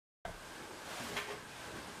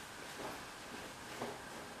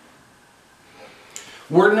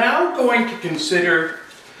We're now going to consider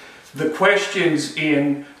the questions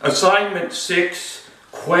in Assignment 6,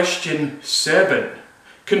 Question 7.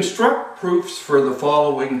 Construct proofs for the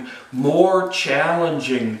following more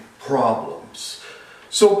challenging problems.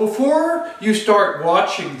 So before you start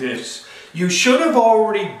watching this, you should have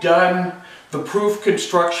already done the proof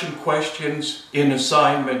construction questions in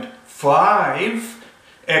Assignment 5,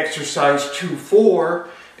 Exercise 2.4,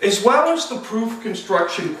 as well as the proof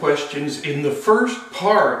construction questions in the first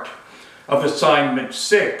part of Assignment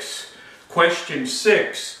 6, Question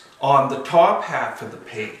 6, on the top half of the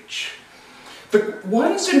page. The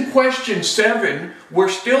ones in Question 7, we're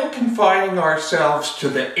still confining ourselves to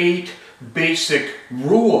the 8 basic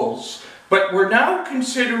rules, but we're now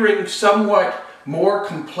considering somewhat more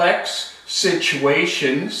complex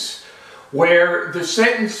situations where the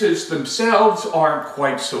sentences themselves aren't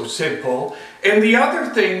quite so simple. And the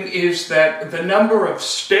other thing is that the number of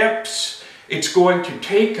steps it's going to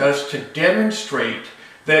take us to demonstrate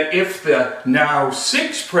that if the now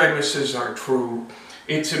 6 premises are true,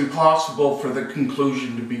 it's impossible for the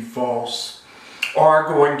conclusion to be false, are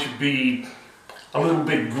going to be a little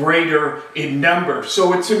bit greater in number.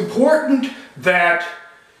 So it's important that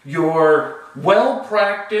you're well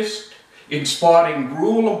practiced in spotting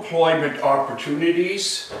rule employment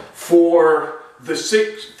opportunities for the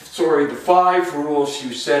 5 rules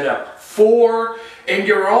you set up for, and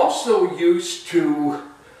you're also used to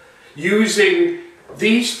using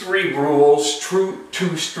these 3 rules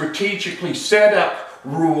to strategically set up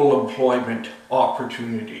rule employment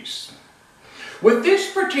opportunities. With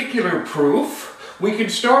this particular proof, we can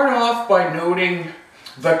start off by noting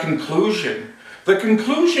the conclusion. The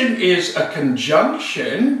conclusion is a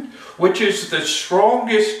conjunction, which is the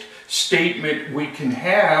strongest statement we can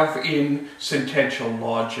have in sentential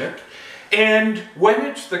logic. And when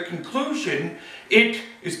it's the conclusion, it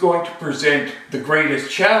is going to present the greatest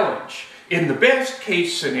challenge. In the best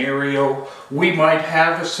case scenario, we might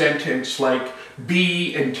have a sentence like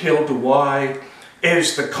B and tilde Y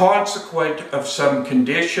as the consequent of some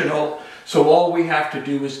conditional. So all we have to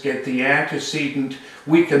do is get the antecedent.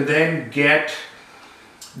 We can then get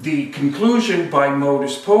the conclusion by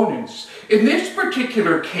modus ponens. In this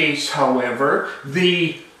particular case, however,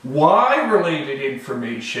 the Y-related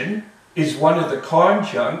information is one of the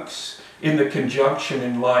conjuncts in the conjunction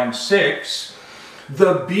in line 6.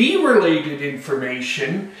 The B-related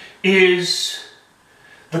information is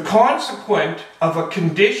the consequent of a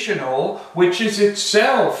conditional, which is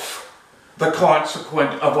itself the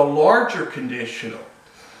consequent of a larger conditional.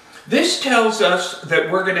 This tells us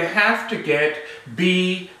that we're going to have to get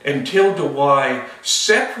B and tilde Y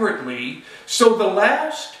separately, so the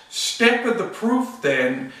last step of the proof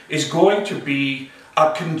then is going to be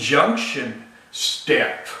a conjunction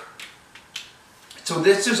step. So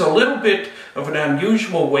this is a little bit of an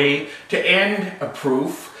unusual way to end a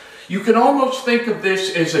proof. You can almost think of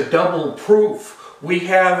this as a double proof. We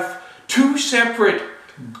have 2 separate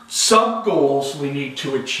sub-goals we need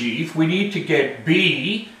to achieve. We need to get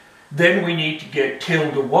B, then we need to get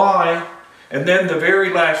tilde Y, and then the very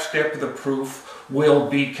last step of the proof will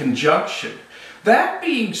be conjunction. That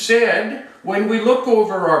being said, when we look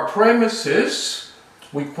over our premises,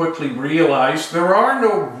 we quickly realize there are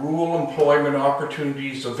no rule employment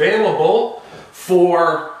opportunities available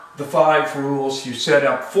for the 5 rules you set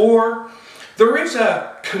up for. There is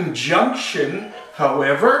a conjunction,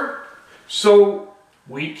 however, so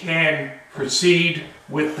we can proceed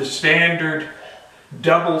with the standard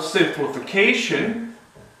double simplification,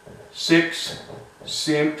 6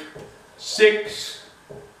 simp, 6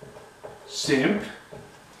 simp.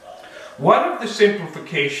 One of the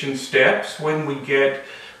simplification steps when we get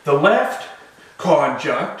the left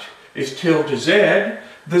conjunct is tilde Z.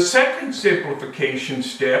 The second simplification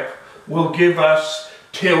step will give us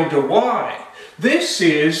tilde Y. This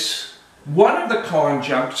is one of the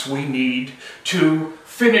conjuncts we need to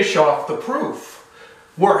finish off the proof.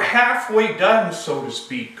 We're halfway done, so to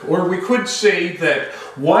speak, or we could say that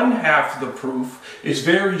one half of the proof is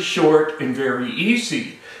very short and very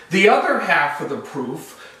easy. The other half of the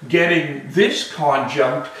proof, getting this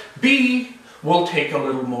conjunct, B, will take a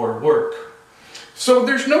little more work. So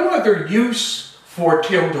there's no other use for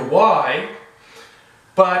tilde Y,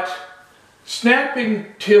 but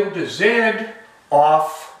snapping tilde Z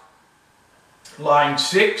off line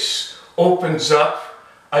 6 opens up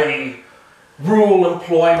a rule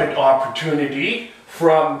employment opportunity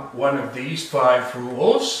from one of these 5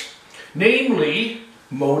 rules, namely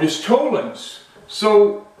modus tollens.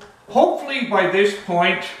 So hopefully by this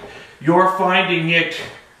point you're finding it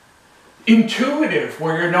intuitive,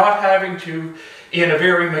 where you're not having to, in a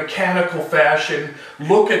very mechanical fashion,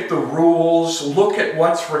 look at the rules, look at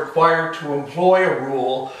what's required to employ a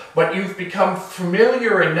rule, but you've become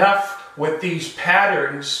familiar enough with these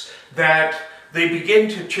patterns that they begin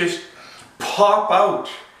to just pop out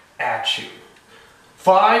at you.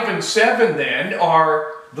 5 and 7 then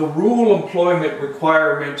are the rule employment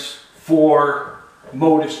requirements for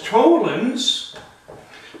modus tollens.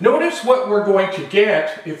 Notice what we're going to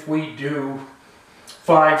get if we do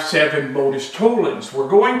 5, 7 modus tollens. We're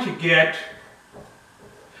going to get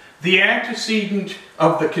the antecedent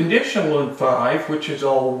of the conditional in 5, which is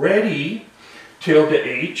already tilde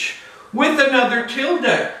h, with another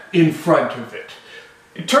tilde in front of it.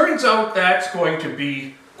 It turns out that's going to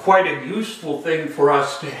be quite a useful thing for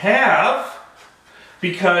us to have,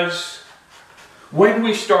 because when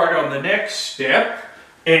we start on the next step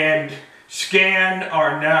and scan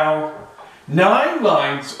our now 9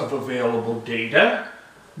 lines of available data,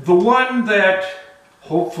 the one that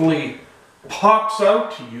hopefully pops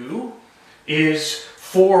out to you is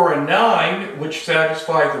 4 and 9, which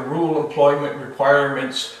satisfy the rule employment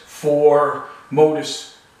requirements for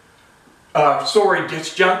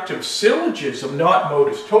disjunctive syllogism, not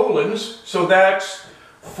modus tollens. So that's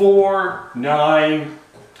 4, 9,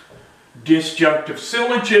 disjunctive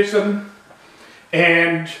syllogism,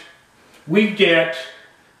 and we get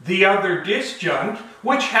the other disjunct,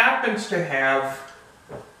 which happens to have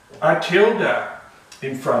a tilde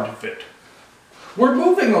in front of it. We're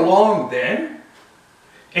moving along then,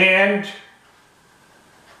 and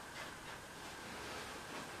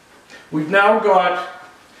we've now got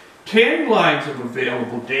 10 lines of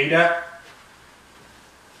available data.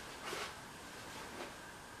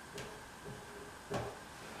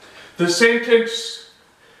 The sentence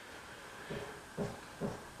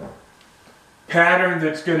pattern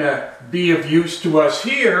that's going to be of use to us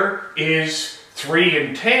here is 3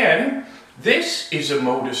 and 10. This is a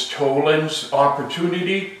modus tollens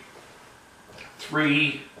opportunity.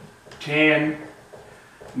 3, 10.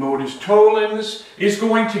 Modus tollens is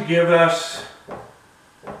going to give us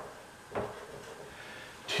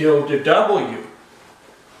tilde w.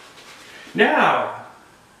 Now,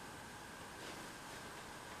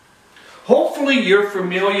 hopefully you're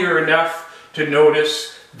familiar enough to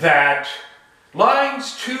notice that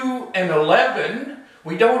lines 2 and 11,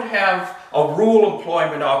 we don't have a rule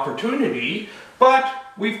employment opportunity, but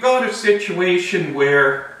we've got a situation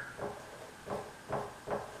where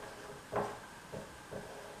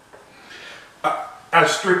a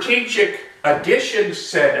strategic addition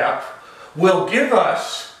setup will give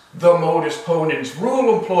us the modus ponens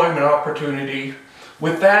rule employment opportunity.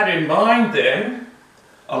 With that in mind then,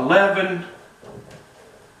 11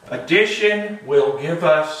 addition will give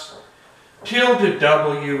us tilde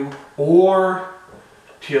w or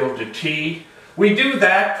tilde t. We do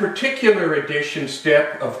that particular addition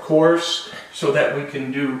step, of course, so that we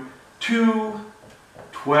can do 2,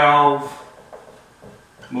 12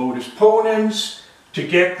 modus ponens to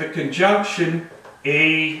get the conjunction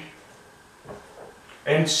A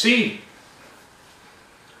and C.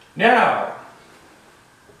 Now,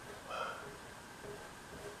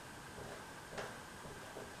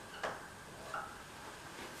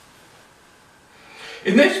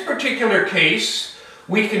 in this particular case,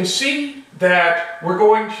 we can see that we're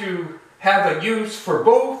going to have a use for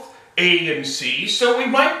both A and C, so we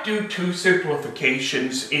might do 2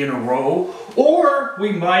 simplifications in a row, or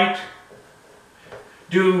we might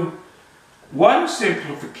do 1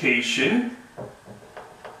 simplification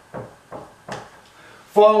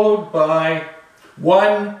followed by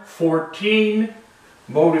 114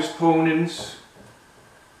 modus ponens,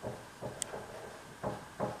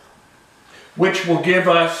 which will give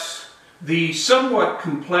us the somewhat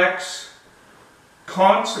complex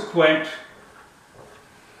consequent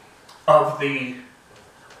of the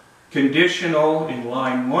conditional in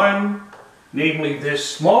line 1, namely this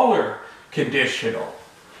smaller conditional.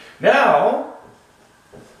 Now,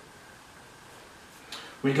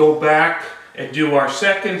 we go back and do our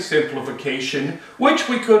second simplification, which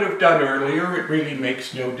we could have done earlier. It really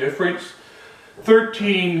makes no difference.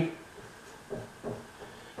 13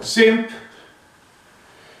 simp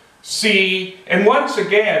C, and once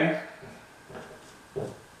again,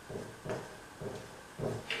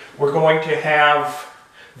 we're going to have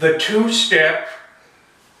the 2-step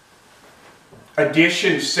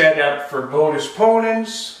addition set up for modus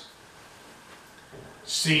ponens,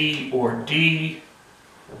 C or D,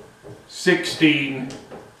 16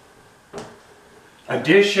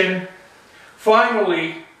 addition.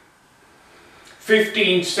 Finally,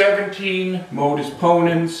 15, 17 modus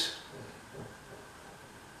ponens,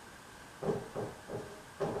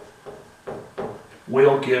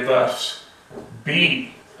 will give us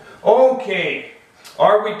B. Okay,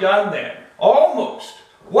 are we done then? Almost.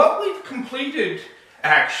 What we've completed,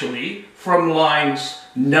 actually, from lines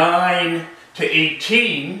 9 to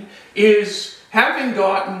 18 is having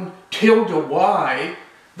gotten tilde y,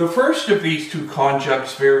 the first of these two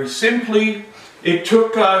conjuncts, very simply. It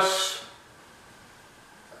took us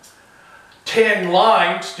 10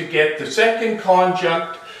 lines to get the second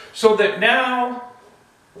conjunct, so that now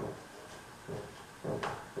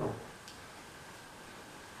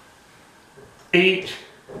eight,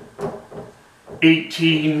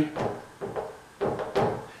 18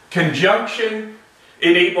 conjunction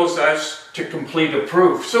enables us to complete a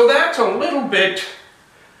proof. So that's a little bit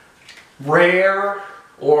rare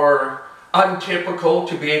or untypical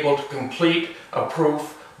to be able to complete a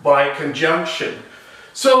proof by conjunction.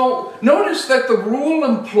 So notice that the rule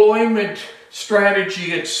employment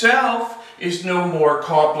strategy itself is no more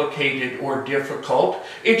complicated or difficult.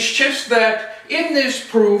 It's just that in this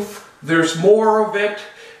proof there's more of it,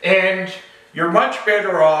 and you're much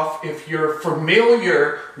better off if you're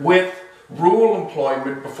familiar with rule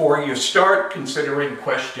employment before you start considering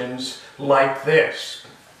questions like this.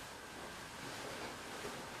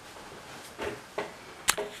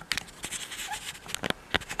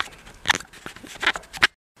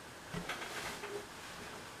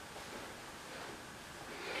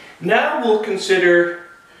 Now we'll consider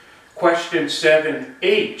question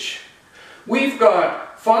 7H. We've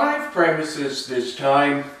got 5 premises this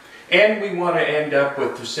time, and we want to end up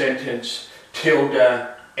with the sentence tilde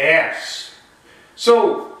s.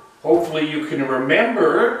 So, hopefully you can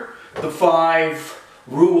remember the 5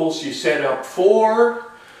 rules you set up for: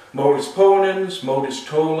 modus ponens, modus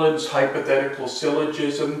tollens, hypothetical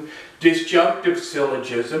syllogism, disjunctive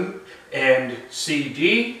syllogism, and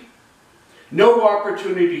CD. No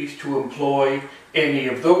opportunities to employ any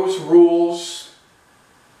of those rules.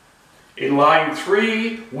 In line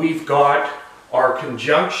 3, we've got our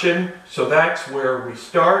conjunction, so that's where we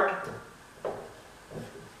start.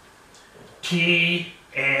 T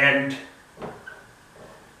and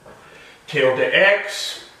tilde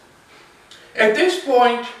x. At this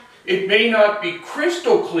point, it may not be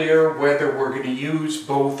crystal clear whether we're going to use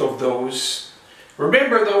both of those.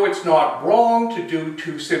 Remember, though, it's not wrong to do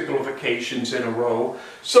 2 simplifications in a row,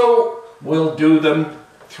 so we'll do them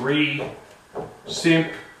 3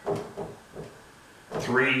 simp,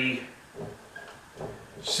 3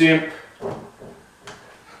 simp.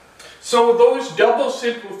 So those double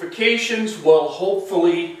simplifications will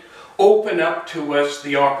hopefully open up to us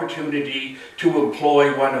the opportunity to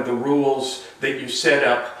employ one of the rules that you set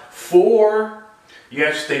up for.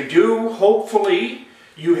 Yes, they do. Hopefully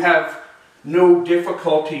you have no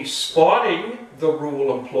difficulty spotting the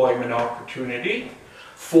rule employment opportunity.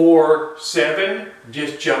 For 7,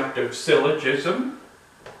 disjunctive syllogism.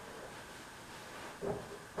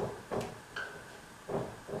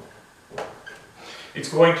 It's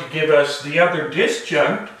going to give us the other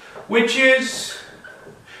disjunct, which is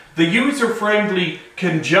the user-friendly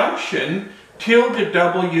conjunction tilde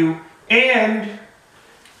W and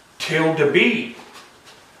tilde B.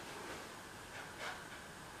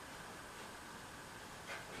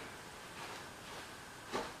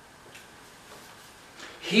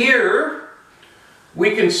 Here,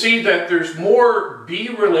 we can see that there's more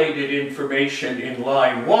B-related information in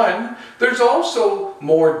line 1. There's also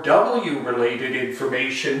more W-related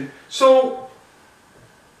information. So,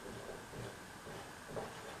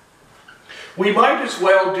 we might as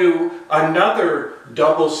well do another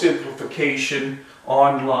double simplification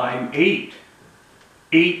on line 8.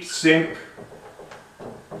 8 simp.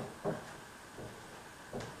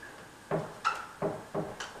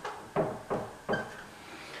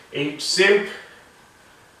 H simp,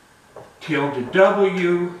 tilde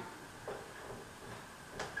W,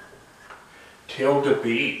 tilde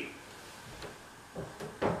B.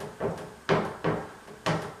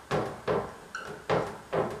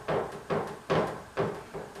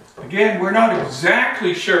 Again, we're not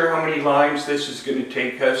exactly sure how many lines this is going to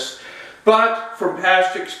take us, but from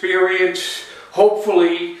past experience,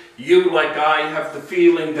 hopefully you, like I, have the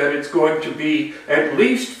feeling that it's going to be at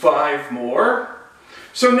least 5 more.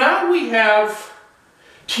 So now we have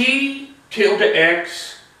T, tilde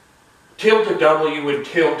X, tilde W, and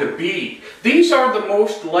tilde B. These are the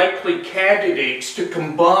most likely candidates to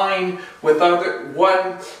combine with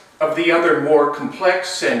one of the other more complex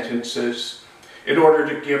sentences in order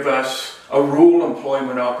to give us a rule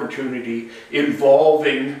employment opportunity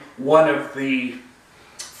involving one of the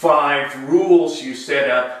 5 rules you set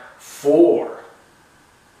up for.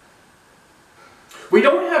 We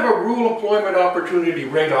don't have a rule employment opportunity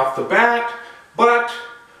right off the bat, but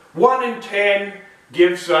 1 in 10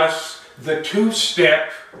 gives us the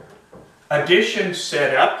two-step addition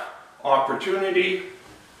setup opportunity,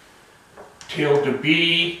 tilde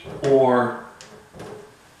B or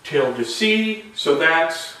tilde C. So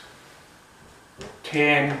that's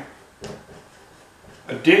 10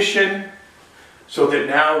 addition, so that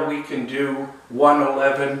now we can do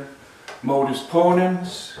 111 modus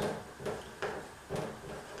ponens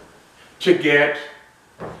to get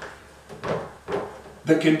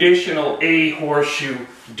the conditional A horseshoe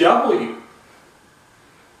W.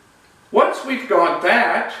 Once we've got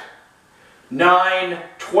that, 9,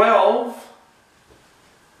 12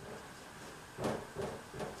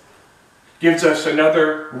 gives us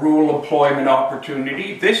another rule employment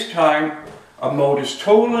opportunity, this time a modus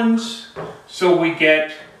tollens, so we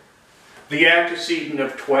get the antecedent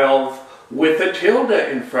of 12 with a tilde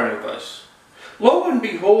in front of us. Lo and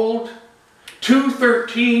behold,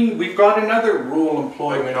 213, we've got another rule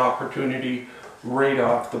employment opportunity right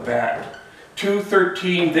off the bat.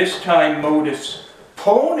 213, this time modus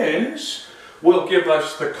ponens, will give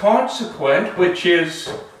us the consequent, which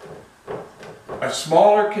is a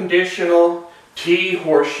smaller conditional T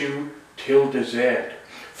horseshoe tilde Z.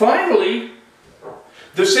 Finally,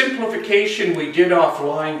 the simplification we did off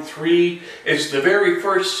line 3 is the very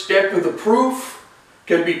first step of the proof,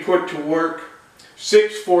 can be put to work.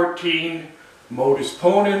 614 modus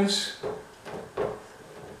ponens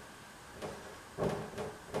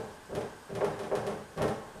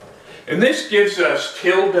and this gives us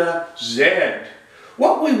tilde Z.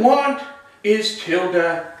 What we want is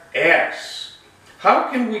tilde S.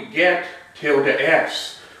 How can we get tilde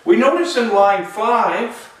S? We notice in line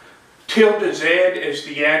 5 tilde Z is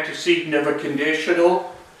the antecedent of a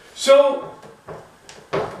conditional, so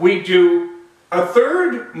we do a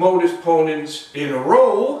third modus ponens in a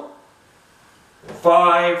row,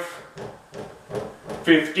 5,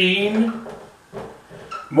 15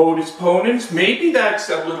 modus ponens. Maybe that's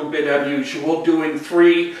a little bit unusual, doing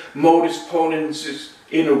 3 modus ponens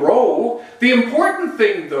in a row. The important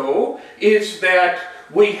thing, though, is that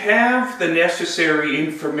we have the necessary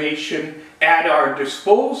information at our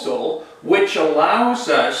disposal, which allows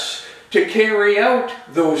us to carry out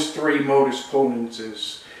those 3 modus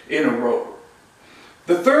ponenses in a row.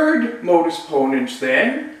 The third modus ponens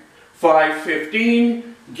then,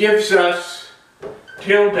 515, gives us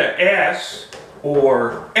tilde S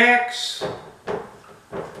or X.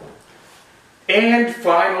 And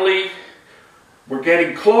finally, we're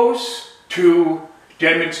getting close to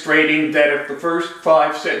demonstrating that if the first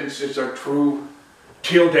 5 sentences are true,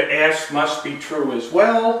 tilde S must be true as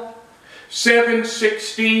well.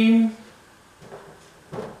 716,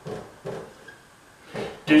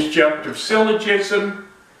 disjunctive syllogism,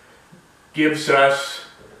 gives us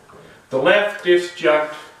the left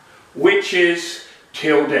disjunct, which is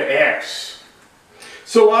tilde S.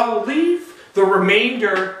 So I'll leave the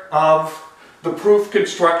remainder of the proof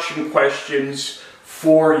construction questions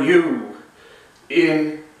for you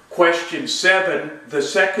in question 7, the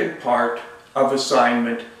second part of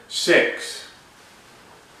assignment 6.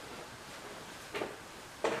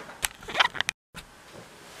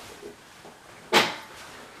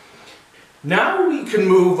 Now we can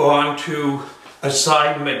move on to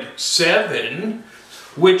assignment 7,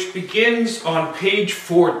 which begins on page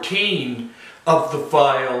 14 of the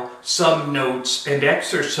file, Some Notes and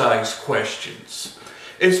Exercise Questions.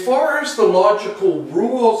 As far as the logical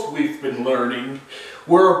rules we've been learning,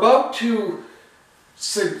 we're about to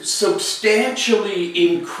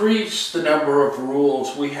substantially increase the number of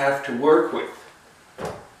rules we have to work with.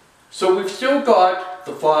 So we've still got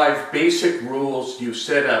the 5 basic rules you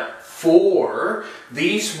set up for.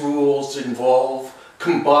 These rules involve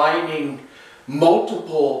combining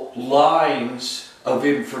multiple lines of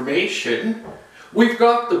information. We've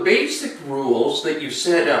got the basic rules that you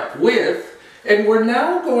set up with, and we're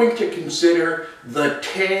now going to consider the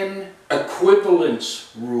 10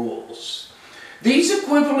 equivalence rules. These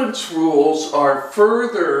equivalence rules are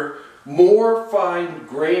further, more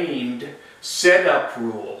fine-grained setup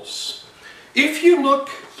rules. If you look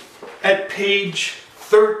at page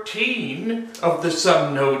 13 of the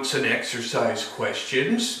Some Notes and Exercise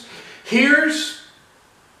Questions, here's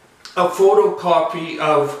a photocopy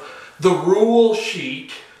of the rule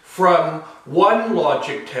sheet from one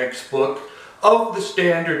logic textbook of the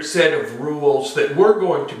standard set of rules that we're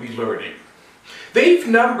going to be learning. They've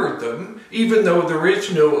numbered them, even though there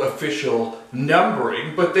is no official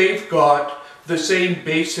numbering, but they've got the same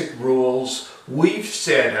basic rules we've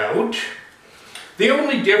set out. The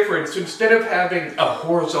only difference, instead of having a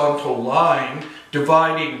horizontal line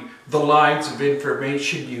dividing the lines of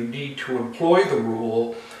information you need to employ the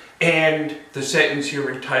rule, and the sentence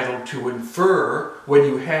you're entitled to infer when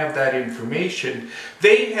you have that information,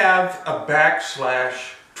 they have a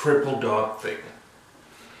backslash triple dot thing.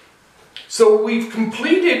 So we've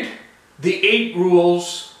completed the 8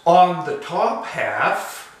 rules on the top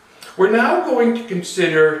half. We're now going to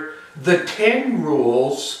consider the 10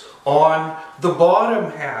 rules on the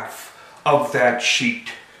bottom half of that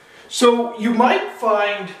sheet. So you might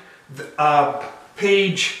find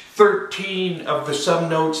page 13 of the Some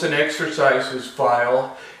Notes and Exercises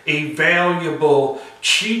file a valuable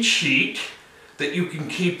cheat sheet that you can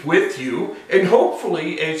keep with you, and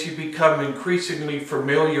hopefully as you become increasingly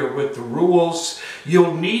familiar with the rules,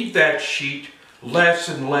 you'll need that sheet less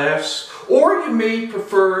and less, or you may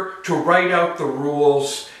prefer to write out the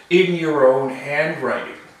rules in your own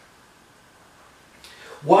handwriting.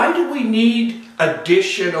 Why do we need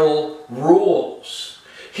additional rules?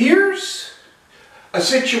 Here's a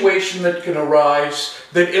situation that can arise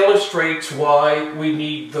that illustrates why we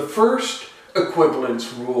need the first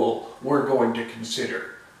equivalence rule we're going to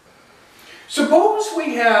consider. Suppose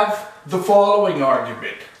we have the following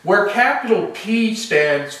argument, where capital P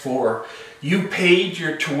stands for you paid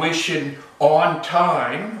your tuition on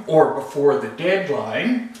time or before the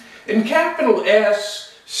deadline, and capital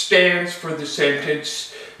S stands for the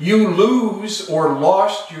sentence you lose or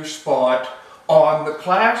lost your spot on the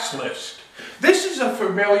class list. This is a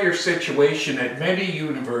familiar situation at many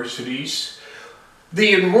universities.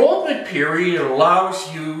 The enrollment period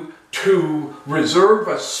allows you to reserve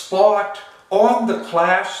a spot on the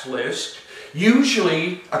class list,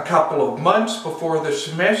 usually a couple of months before the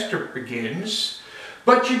semester begins,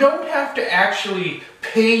 but you don't have to actually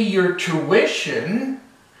pay your tuition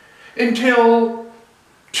until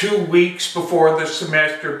 2 weeks before the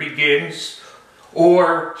semester begins,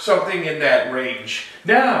 or something in that range.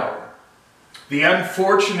 Now, the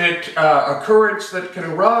unfortunate occurrence that can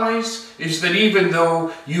arise is that even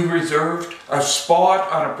though you reserved a spot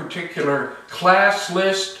on a particular class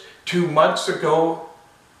list 2 months ago,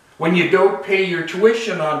 when you don't pay your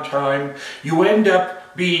tuition on time, you end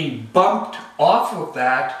up being bumped off of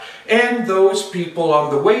that, and those people on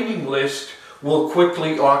the waiting list will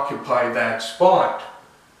quickly occupy that spot.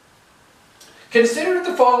 Consider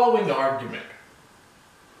the following argument.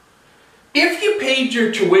 If you paid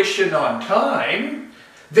your tuition on time,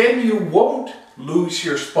 then you won't lose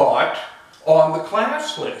your spot on the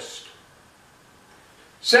class list.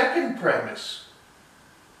 Second premise,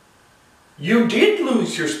 you did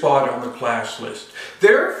lose your spot on the class list.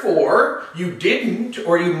 Therefore, you didn't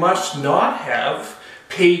or you must not have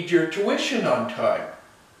paid your tuition on time.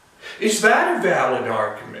 Is that a valid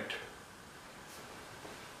argument?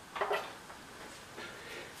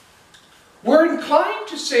 We're inclined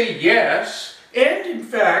to say yes, and in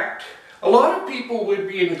fact, a lot of people would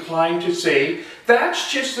be inclined to say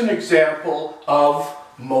that's just an example of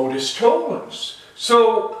modus tollens.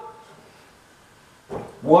 So,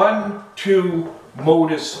 1, 2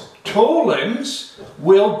 modus tollens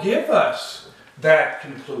will give us that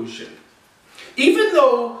conclusion. Even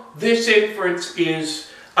though this inference is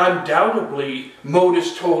undoubtedly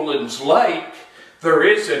modus tollens-like, there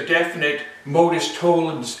is a definite modus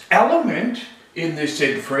tollens element in this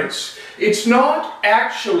inference. It's not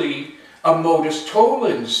actually a modus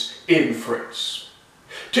tollens inference.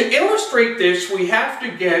 To illustrate this, we have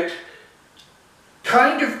to get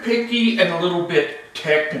kind of picky and a little bit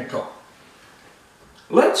technical.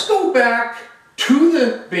 Let's go back to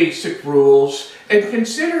the basic rules and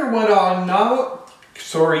consider what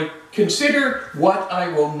I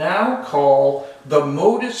will now call the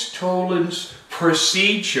modus tollens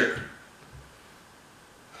procedure.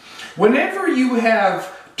 Whenever you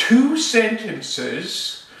have 2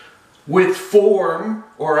 sentences with form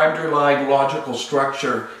or underlying logical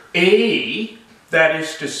structure A, that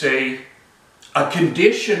is to say, a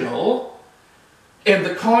conditional, and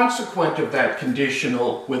the consequent of that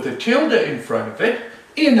conditional with a tilde in front of it,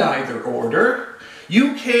 in either order,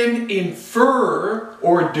 you can infer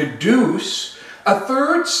or deduce a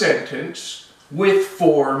third sentence with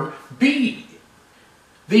form B,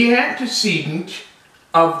 the antecedent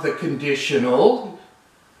of the conditional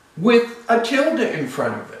with a tilde in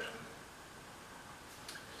front of it.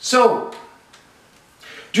 So,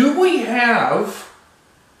 do we have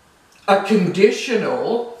a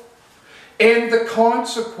conditional and the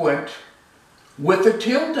consequent with a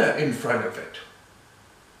tilde in front of it?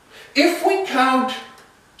 If we count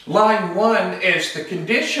line 1 as the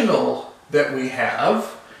conditional that we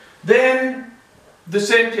have, then the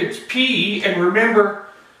sentence P, and remember,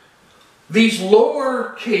 these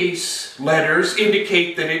lowercase letters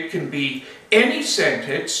indicate that it can be any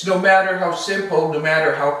sentence, no matter how simple, no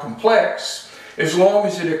matter how complex. as long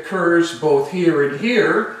as it occurs both here and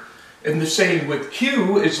here, and the same with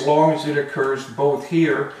Q as long as it occurs both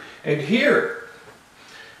here and here.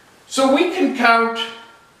 So we can count,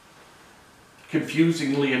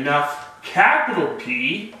 confusingly enough, capital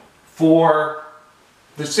P for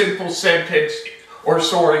the simple sentence, or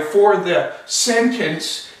sorry, for the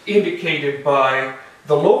sentence indicated by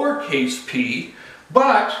the lowercase p,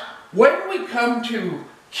 but when we come to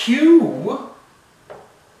Q,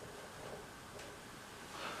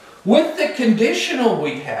 with the conditional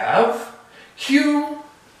we have, Q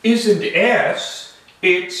isn't S,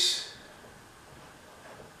 it's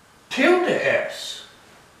tilde S.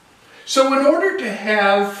 So in order to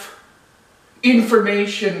have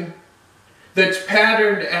information that's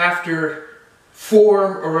patterned after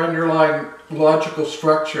form or underlying logical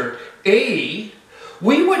structure A,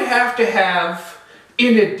 we would have to have,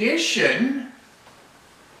 in addition,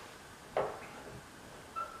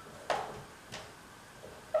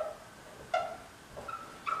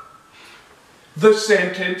 the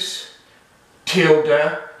sentence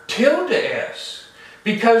tilde tilde S.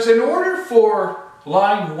 Because in order for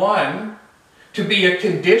line 1 to be a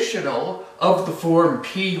conditional of the form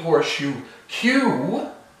P horseshoe Q,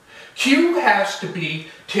 Q has to be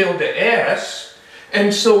tilde S,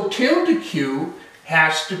 and so tilde Q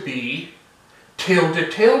has to be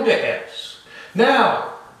tilde tilde S.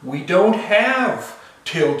 Now, we don't have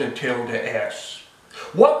tilde tilde S.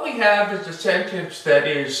 What we have is a sentence that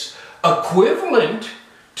is equivalent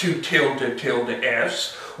to tilde tilde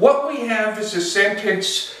S. What we have is a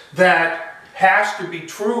sentence that has to be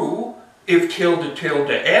true if tilde tilde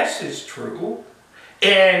S is true,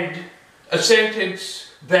 and a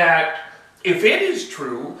sentence that, if it is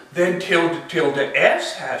true, then tilde tilde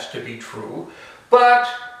S has to be true, but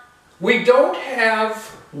we don't have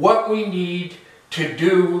what we need to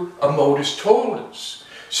do a modus tollens.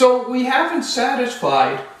 So we haven't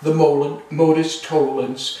satisfied the modus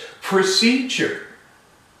tollens procedure.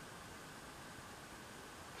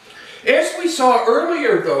 As we saw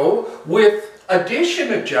earlier, though, with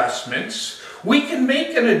addition adjustments, we can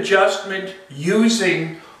make an adjustment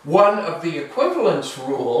using one of the equivalence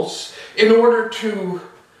rules in order to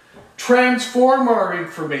transform our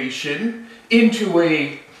information into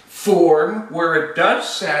a form where it does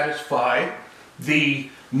satisfy the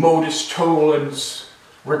modus tollens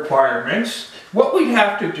requirements. What we'd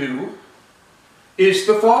have to do is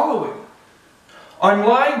the following. On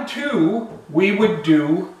line 2, we would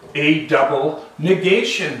do a double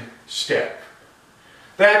negation step.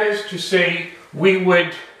 That is to say, we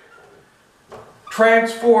would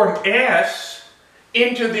transform S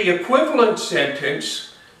into the equivalent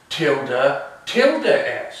sentence tilde tilde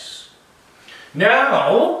S.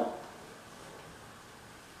 Now,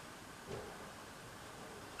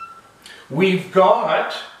 we've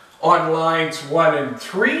got on lines 1 and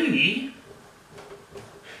 3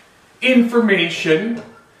 information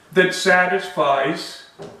that satisfies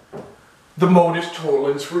the modus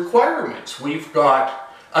tollens requirements. We've got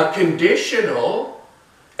a conditional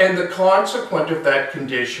and the consequent of that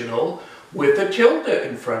conditional with a tilde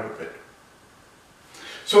in front of it.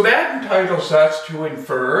 So that entitles us to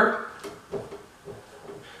infer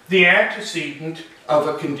the antecedent of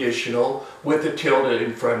a conditional with a tilde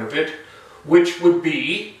in front of it, which would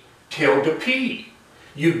be tilde P.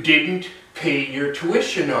 You didn't pay your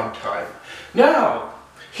tuition on time. Now,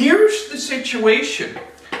 here's the situation.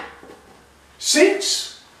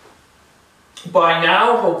 Since by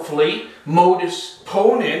now, hopefully, modus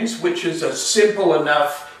ponens, which is a simple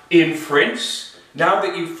enough inference, now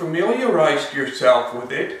that you've familiarized yourself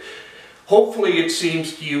with it, hopefully it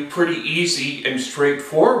seems to you pretty easy and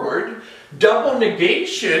straightforward. Double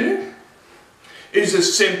negation is a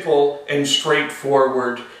simple and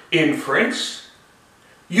straightforward inference.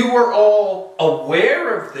 You were all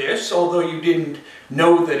aware of this, although you didn't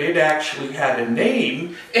know that it actually had a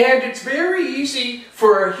name, and it's very easy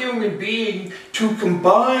for a human being to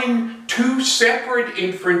combine two separate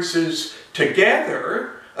inferences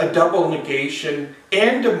together, a double negation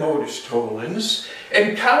and a modus tollens,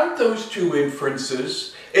 and count those two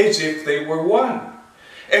inferences as if they were one.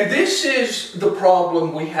 And this is the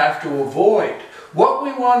problem we have to avoid. What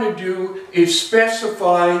we want to do is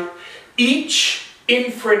specify each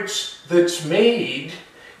inference that's made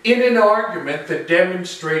in an argument that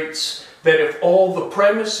demonstrates that if all the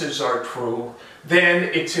premises are true, then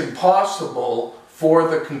it's impossible for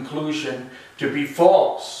the conclusion to be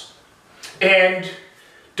false. And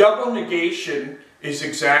double negation is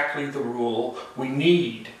exactly the rule we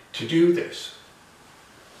need to do this.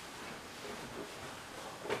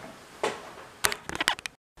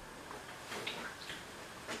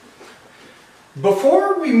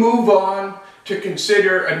 Before we move on to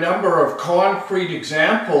consider a number of concrete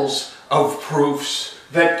examples of proofs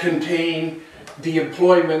that contain the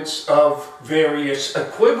employments of various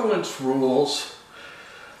equivalence rules,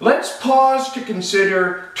 let's pause to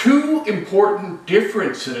consider two important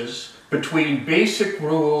differences between basic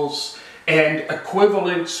rules and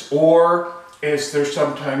equivalence, or as they're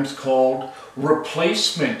sometimes called,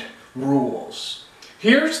 replacement rules.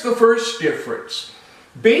 Here's the first difference.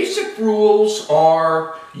 Basic rules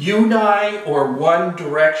are uni or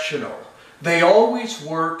one-directional. They always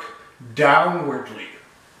work downwardly.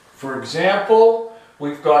 For example,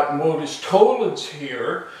 we've got modus tollens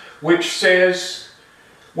here, which says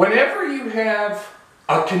whenever you have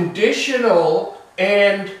a conditional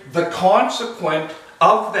and the consequent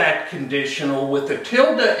of that conditional with a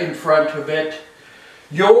tilde in front of it,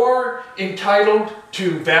 you're entitled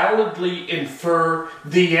to validly infer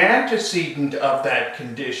the antecedent of that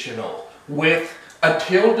conditional with a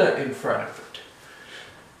tilde in front of it.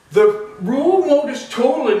 The rule modus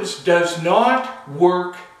tollens does not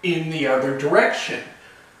work in the other direction.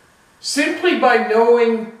 Simply by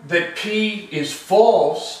knowing that P is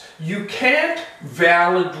false, you can't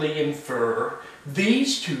validly infer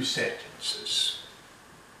these two sentences.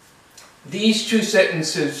 These two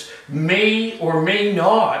sentences may or may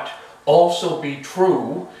not also be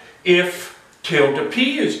true if tilde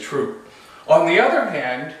P is true. On the other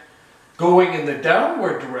hand, going in the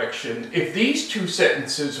downward direction, if these two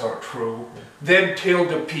sentences are true, then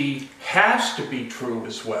tilde P has to be true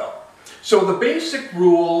as well. So the basic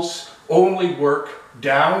rules only work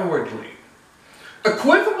downwardly.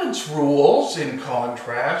 Equivalence rules, in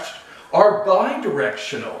contrast, are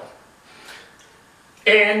bidirectional.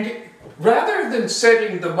 And rather than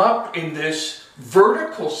setting them up in this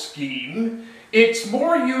vertical scheme, it's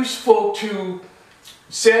more useful to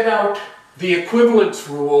set out the equivalence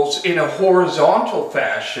rules in a horizontal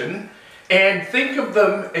fashion and think of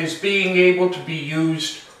them as being able to be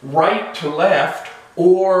used right to left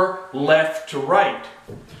or left to right.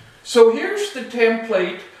 So here's the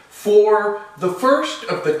template for the first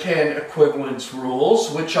of the 10 equivalence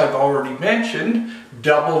rules, which I've already mentioned,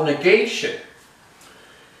 double negation.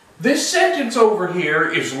 This sentence over here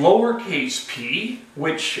is lowercase p,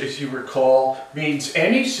 which, as you recall, means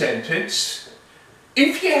any sentence.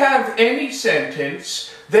 If you have any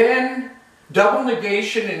sentence, then double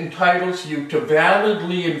negation entitles you to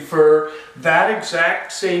validly infer that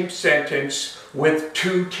exact same sentence with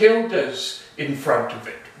two tildes in front of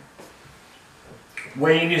it.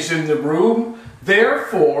 Wayne is in the room,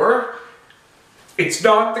 therefore, it's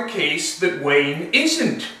not the case that Wayne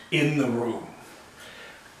isn't in the room.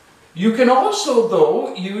 You can also,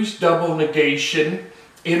 though, use double negation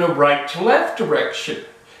in a right to left direction.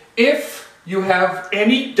 If you have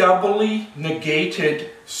any doubly negated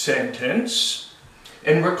sentence,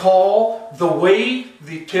 and recall the way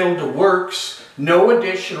the tilde works, no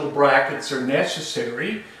additional brackets are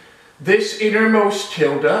necessary. This innermost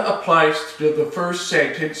tilde applies to the first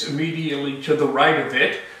sentence immediately to the right of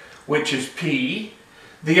it, which is P.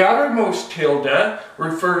 The outermost tilde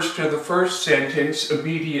refers to the first sentence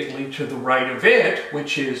immediately to the right of it,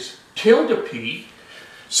 which is tilde P.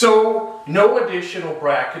 So no additional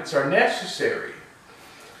brackets are necessary.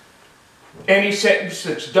 Any sentence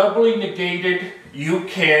that's doubly negated, you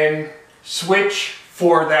can switch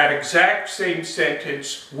for that exact same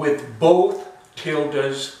sentence with both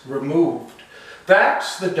tildes removed.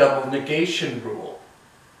 That's the double negation rule.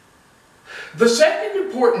 The second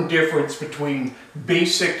important difference between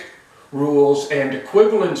basic rules and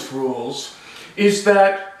equivalence rules is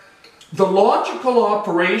that the logical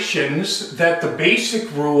operations that the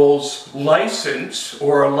basic rules license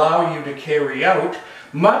or allow you to carry out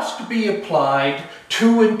must be applied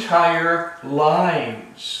to entire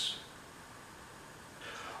lines.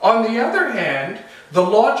 On the other hand, the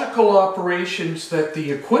logical operations that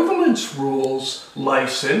the equivalence rules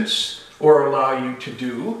license or allow you to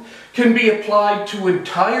do can be applied to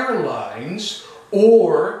entire lines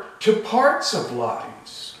or to parts of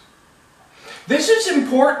lines. This is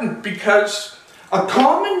important because a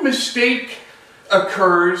common mistake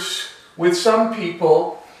occurs with some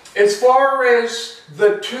people as far as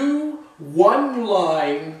the two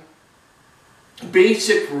one-line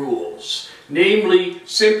basic rules, namely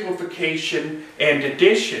simplification and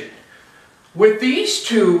addition. With these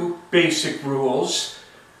two basic rules,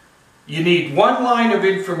 you need one line of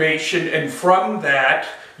information, and from that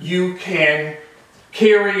you can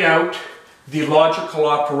carry out the logical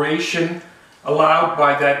operation allowed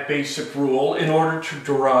by that basic rule in order to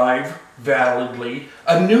derive validly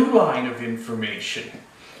a new line of information.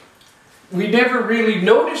 we never really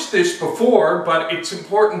noticed this before, but it's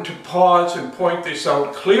important to pause and point this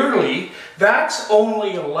out clearly. That's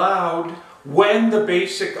only allowed when the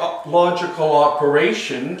basic logical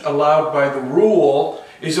operation allowed by the rule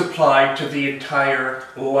is applied to the entire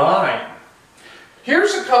line.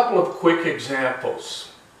 Here's a couple of quick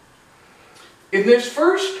examples. In this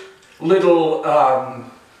first little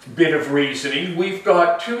bit of reasoning, we've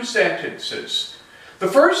got two sentences. The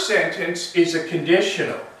first sentence is a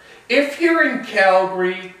conditional. If you're in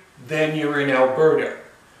Calgary, then you're in Alberta.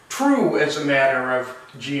 True as a matter of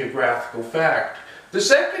geographical fact. The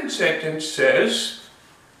second sentence says,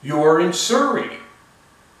 you're in Surrey.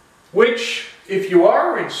 Which, if you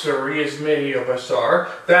are in Surrey, as many of us are,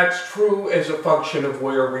 that's true as a function of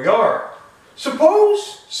where we are.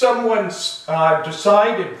 Suppose someone's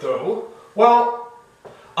decided, though, well,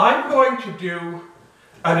 I'm going to do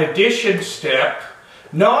an addition step,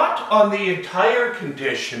 not on the entire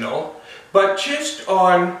conditional, but just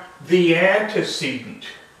on the antecedent.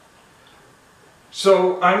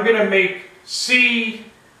 So I'm going to make C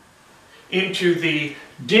into the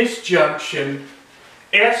disjunction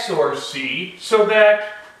S or C, so that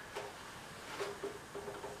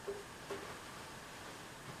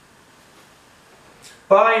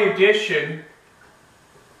by addition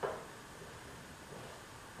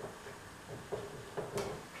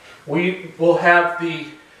we will have the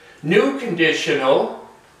new conditional.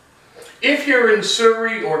 If you're in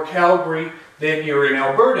Surrey or Calgary, then you're in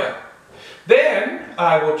Alberta. Then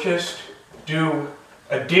I will just do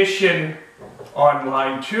addition on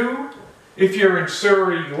line 2. If you're in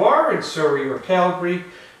Surrey, you are in Surrey or Calgary.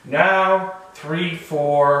 Now 3,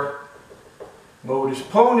 4 modus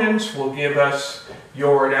ponens will give us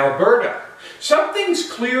you're in Alberta. Something's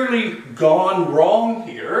clearly gone wrong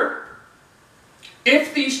here.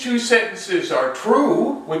 If these two sentences are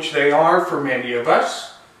true, which they are for many of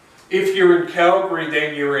us, if you're in Calgary,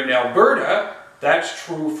 then you're in Alberta, that's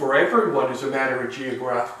true for everyone as a matter of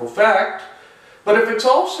geographical fact. But if it's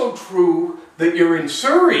also true that you're in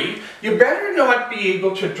Surrey, you better not be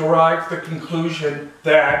able to derive the conclusion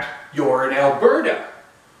that you're in Alberta.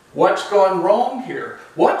 What's gone wrong here?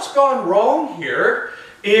 What's gone wrong here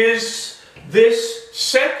is this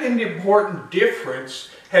second important difference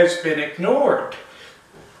has been ignored.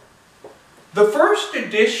 The first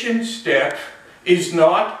addition step is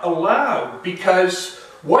not allowed because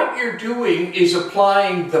what you're doing is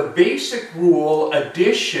applying the basic rule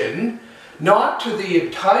addition not to the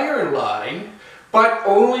entire line, but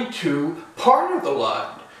only to part of the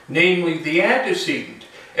line, namely the antecedent.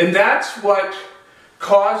 And that's what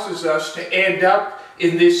causes us to end up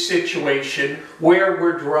in this situation where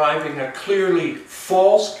we're deriving a clearly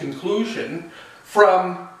false conclusion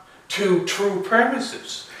from two true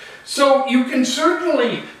premises. So you can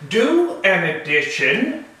certainly do an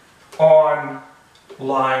addition on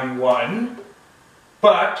line 1,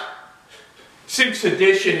 but since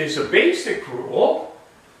addition is a basic rule,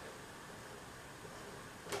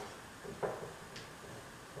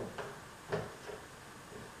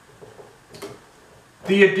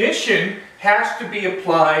 the addition has to be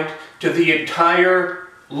applied to the entire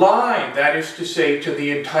line, that is to say, to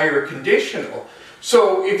the entire conditional.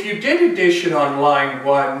 So if you did addition on line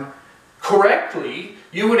 1 correctly,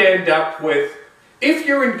 you would end up with, if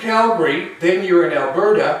you're in Calgary, then you're in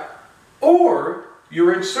Alberta, or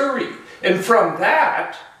you're in Surrey. And from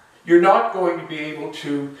that, you're not going to be able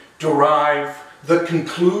to derive the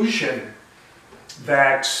conclusion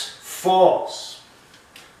that's false.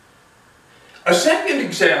 A second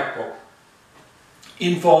example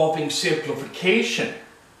involving simplification.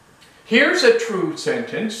 Here's a true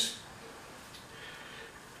sentence.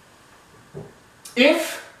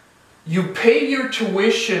 If you pay your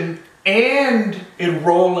tuition and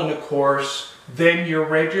enroll in a course, then you're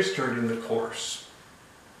registered in the course.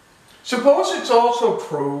 Suppose it's also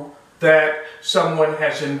true that someone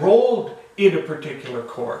has enrolled in a particular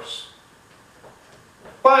course,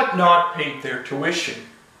 but not paid their tuition.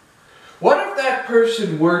 What if that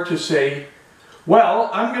person were to say, well,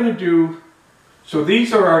 I'm going to do, so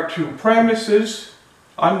these are our two premises,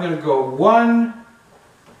 I'm going to go 1,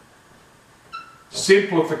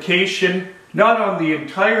 simplification, not on the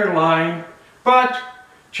entire line, but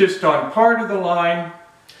just on part of the line.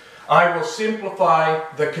 I will simplify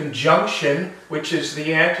the conjunction, which is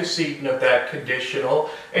the antecedent of that conditional,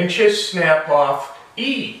 and just snap off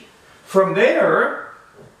E. From there,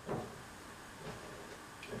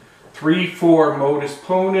 3, 4 modus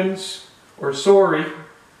ponens, or sorry,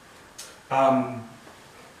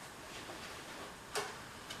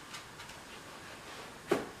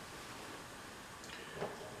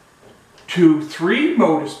 2, 3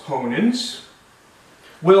 modus ponens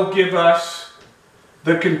will give us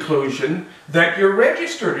the conclusion that you're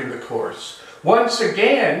registered in the course. Once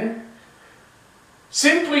again,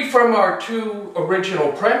 simply from our two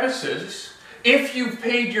original premises, if you've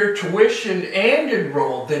paid your tuition and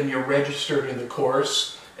enrolled, then you're registered in the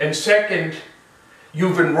course. And second,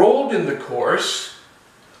 you've enrolled in the course,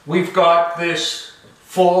 we've got this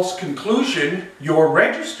false conclusion, you're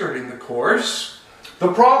registered in the course.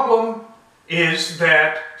 The problem is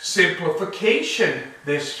that simplification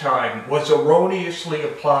this time was erroneously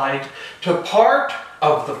applied to part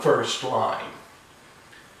of the first line.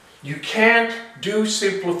 You can't do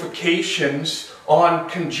simplifications on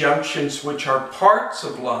conjunctions which are parts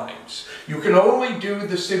of lines. You can only do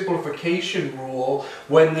the simplification rule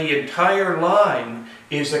when the entire line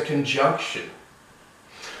is a conjunction.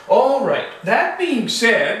 All right, that being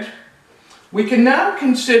said, we can now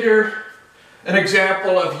consider an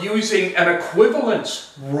example of using an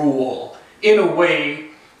equivalence rule in a way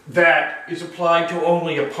that is applied to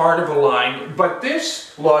only a part of a line, but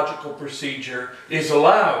this logical procedure is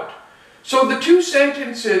allowed. So the two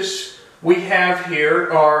sentences we have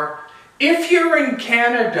here are, if you're in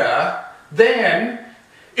Canada, then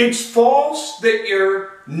it's false that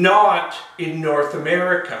you're not in North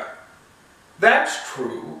America. That's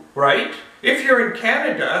true, right? If you're in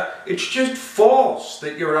Canada, it's just false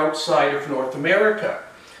that you're outside of North America.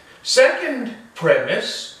 Second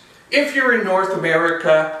premise, if you're in North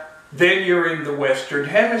America, then you're in the Western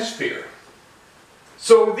Hemisphere.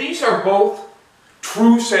 So these are both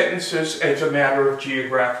true sentences as a matter of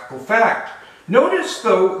geographical fact. Notice,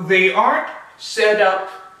 though, they aren't set up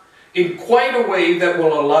in quite a way that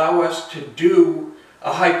will allow us to do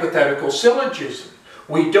a hypothetical syllogism.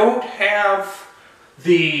 We don't have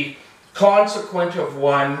the consequent of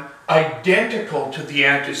one identical to the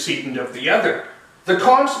antecedent of the other. The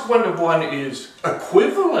consequent of one is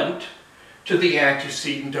equivalent to the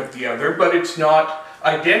antecedent of the other, but it's not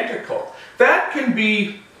identical. That can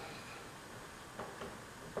be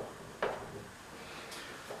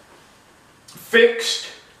fixed,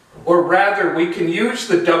 or rather we can use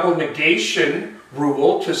the double negation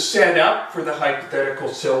rule to set up for the hypothetical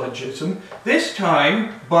syllogism, this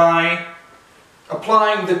time by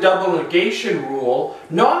applying the double negation rule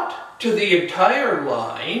not to the entire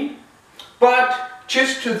line, but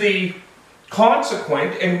just to the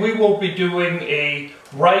consequent, and we will be doing a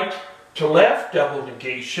right to left double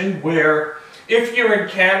negation where if you're in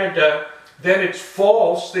Canada, then it's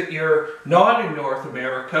false that you're not in North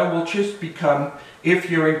America will just become, if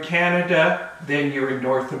you're in Canada, then you're in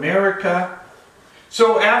North America.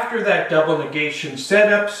 So after that double negation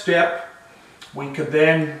setup step, we could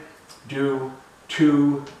then do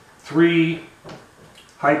 2, 3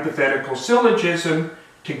 hypothetical syllogism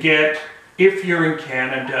to get, if you're in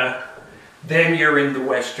Canada, then you're in the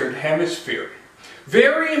Western Hemisphere.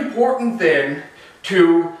 Very important then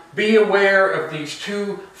to be aware of these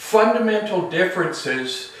two fundamental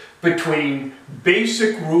differences between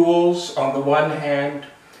basic rules on the one hand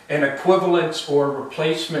and equivalence or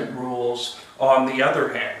replacement rules on the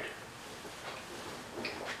other hand.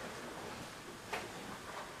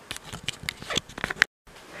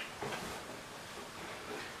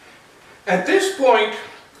 At this point,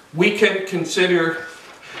 we can consider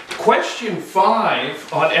question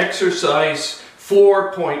 5 on exercise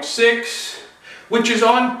 4.6, which is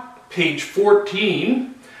on page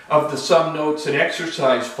 14 of the Sum Notes and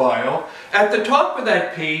Exercise file. At the top of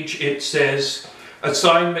that page, it says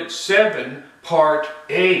Assignment 7, Part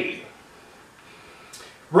A.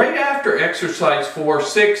 Right after exercise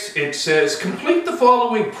 4.6, it says, complete the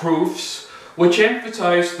following proofs which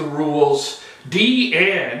emphasize the rules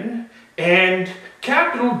dn and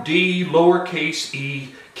capital D, lowercase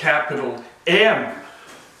e, capital M.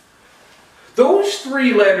 Those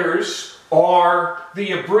three letters are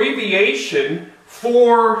the abbreviation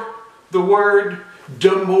for the word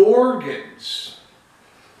De Morgan's.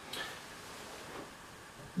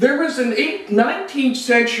 There was an 19th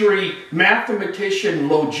century mathematician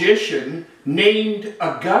logician named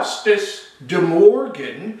Augustus De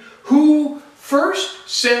Morgan who first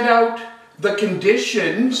set out the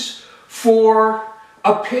conditions for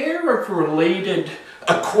a pair of related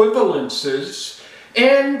equivalences,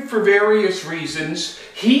 and for various reasons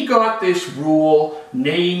he got this rule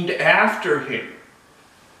named after him.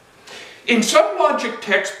 In some logic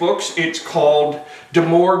textbooks it's called De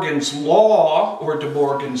Morgan's Law or De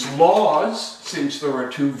Morgan's Laws, since there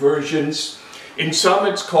are two versions. In some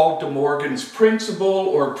it's called De Morgan's Principle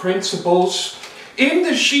or Principles. In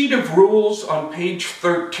the sheet of rules on page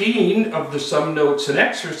 13 of the Sum Notes and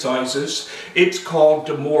Exercises, it's called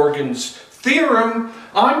De Morgan's Theorem.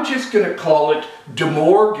 I'm just going to call it De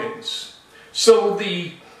Morgan's. So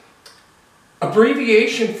the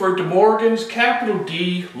abbreviation for De Morgan's, capital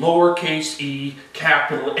D, lowercase e,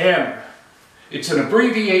 capital M. It's an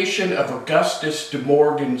abbreviation of Augustus De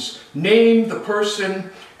Morgan's name, the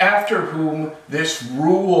person after whom this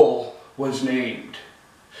rule was named.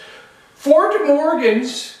 For De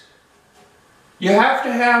Morgan's, you have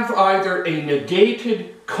to have either a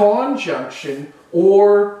negated conjunction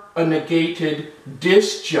or a negated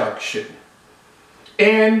disjunction.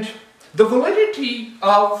 And the validity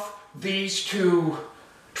of these two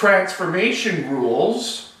transformation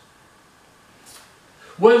rules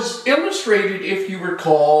was illustrated, if you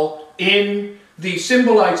recall, in the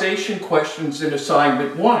symbolization questions in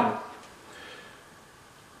assignment 1.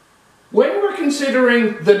 When we're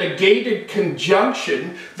considering the negated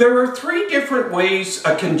conjunction, there are 3 different ways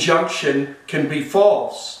a conjunction can be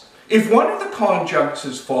false. If one of the conjuncts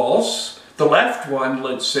is false, the left one,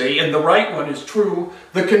 let's say, and the right one is true,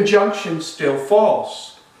 the conjunction's still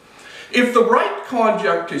false. If the right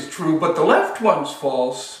conjunct is true, but the left one's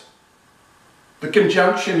false, the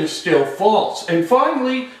conjunction is still false. And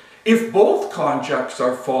finally, if both conjuncts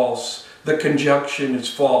are false, the conjunction is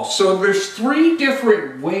false. So there's 3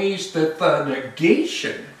 different ways that the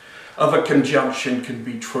negation of a conjunction can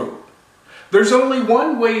be true. There's only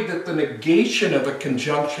one way that the negation of a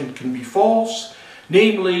conjunction can be false,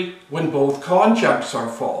 namely when both conjuncts are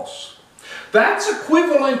false. That's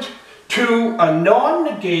equivalent to a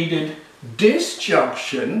non-negated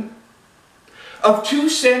disjunction of 2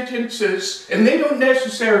 sentences, and they don't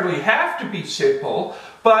necessarily have to be simple,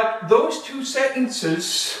 but those 2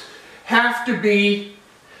 sentences have to be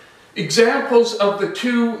examples of the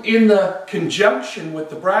 2 in the conjunction with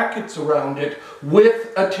the brackets around it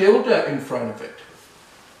with a tilde in front of it.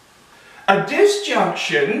 A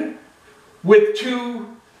disjunction with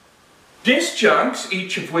 2 disjuncts,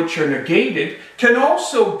 each of which are negated, can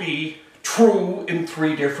also be true in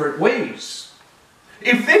 3 different ways.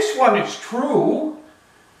 If this one is true,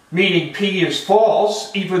 meaning P is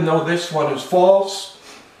false, even though this one is false,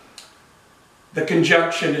 the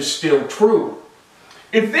conjunction is still true.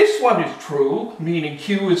 If this one is true, meaning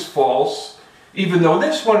Q is false, even though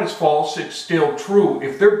this one is false, it's still true.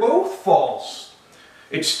 If they're both false,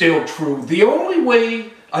 it's still true. The only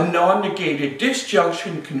way a non-negated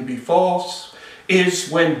disjunction can be false is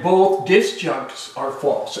when both disjuncts are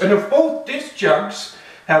false. And if both disjuncts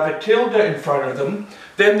have a tilde in front of them,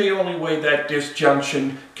 then the only way that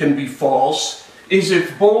disjunction can be false is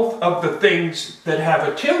if both of the things that have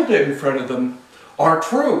a tilde in front of them are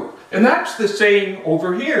true. And that's the same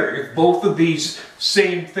over here. If both of these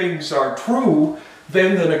same things are true,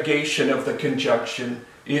 then the negation of the conjunction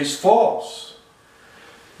is false.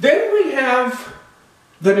 Then we have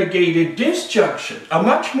the negated disjunction, a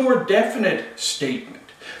much more definite statement.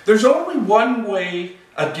 There's only one way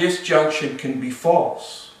a disjunction can be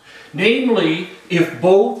false, namely if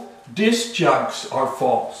both disjuncts are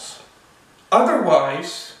false.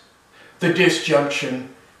 Otherwise, the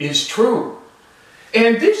disjunction is true.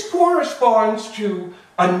 And this corresponds to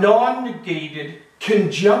a non-negated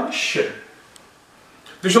conjunction.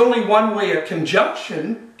 There's only one way a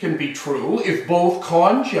conjunction can be true, if both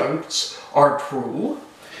conjuncts are true.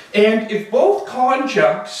 And if both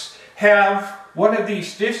conjuncts have one of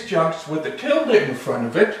these disjuncts with a tilde in front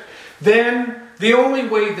of it, then the only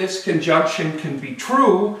way this conjunction can be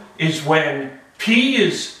true is when P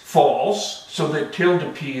is false, so that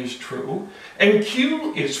tilde P is true, and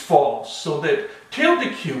Q is false, so that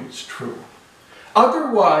tilde Q is true.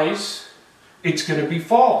 Otherwise, it's going to be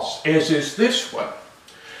false, as is this one.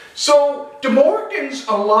 So, De Morgan's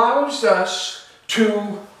allows us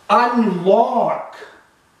to unlock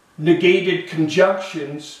negated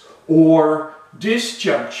conjunctions or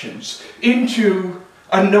disjunctions into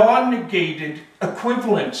a non-negated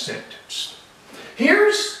equivalent sentence.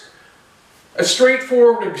 Here's a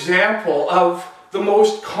straightforward example of the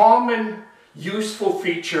most common useful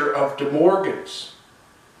feature of De Morgan's.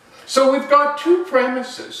 So we've got 2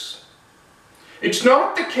 premises. It's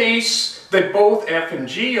not the case that both F and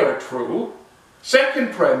G are true.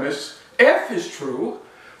 Second premise, F is true.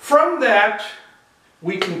 From that,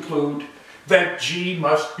 we conclude that G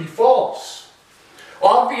must be false.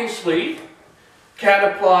 Obviously,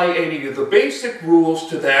 can't apply any of the basic rules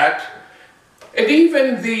to that, and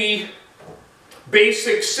even the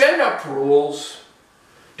basic setup rules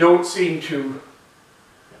don't seem to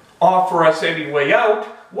offer us any way out.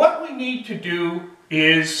 What we need to do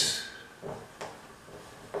is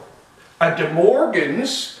a De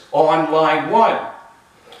Morgan's on line 1.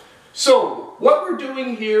 So, what we're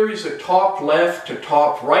doing here is a top left to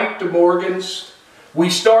top right De Morgan's. We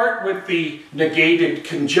start with the negated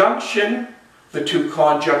conjunction the two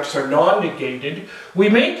conjuncts are non-negated, we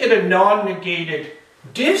make it a non-negated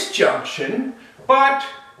disjunction, but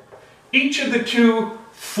each of the two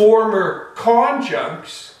former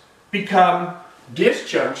conjuncts become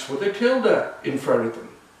disjuncts with a tilde in front of them.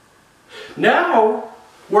 Now,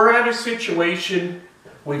 we're at a situation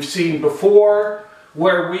we've seen before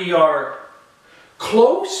where we are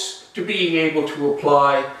close to being able to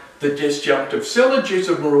apply the disjunctive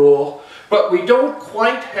syllogism rule, but we don't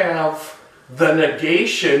quite have the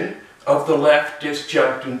negation of the left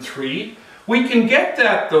disjunct in 3. We can get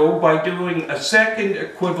that, though, by doing a second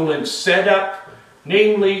equivalent setup,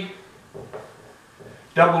 namely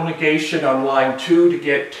double negation on line 2 to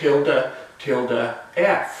get tilde, tilde,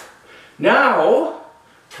 f. Now,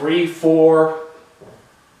 3, 4,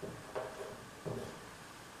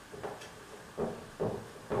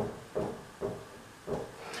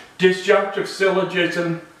 disjunctive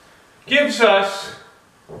syllogism gives us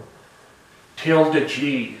tilde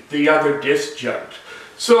g, the other disjunct.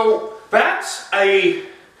 So that's a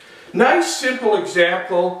nice simple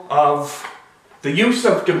example of the use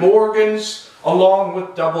of De Morgan's along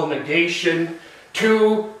with double negation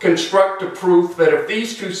to construct a proof that if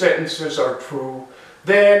these two sentences are true,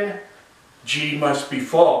 then G must be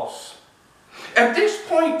false. At this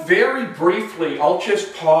point, very briefly, I'll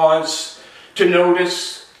just pause to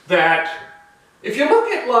notice that if you look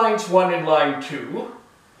at lines 1 and line 2,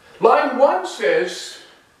 line 1 says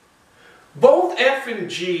both F and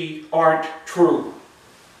G aren't true.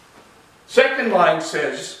 Second line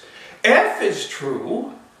says F is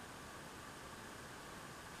true.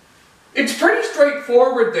 It's pretty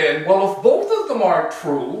straightforward then. Well, if both of them are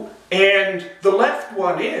true and the left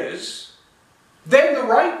one is, then the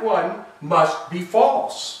right one must be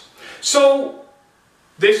false. So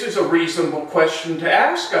this is a reasonable question to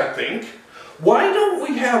ask, I think. Why don't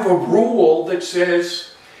we have a rule that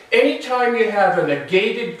says anytime you have a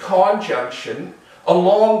negated conjunction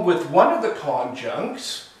along with one of the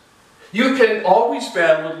conjuncts, you can always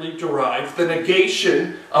validly derive the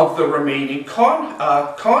negation of the remaining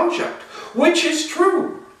conjunct, which is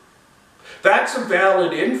true. That's a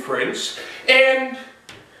valid inference, and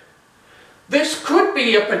this could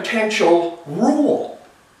be a potential rule.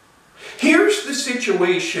 Here's the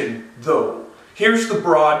situation, though. Here's the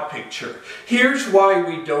broad picture. Here's why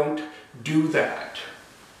we don't do that.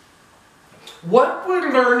 What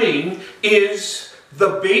we're learning is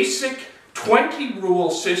the basic 20-rule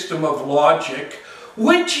system of logic,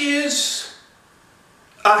 which is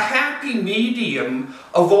a happy medium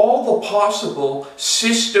of all the possible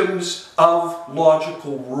systems of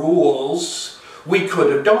logical rules we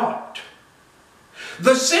could adopt.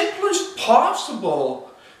 The simplest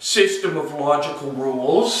possible system of logical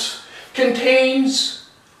rules contains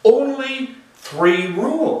only 3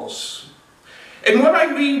 rules. And what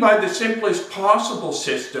I mean by the simplest possible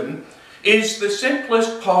system is the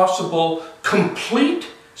simplest possible complete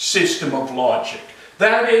system of logic.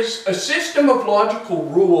 That is, a system of logical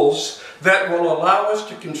rules that will allow us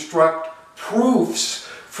to construct proofs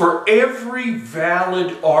for every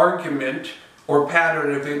valid argument or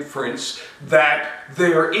pattern of inference that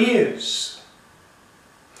there is.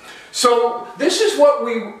 So this is what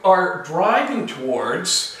we are driving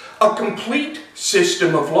towards, a complete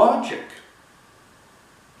system of logic.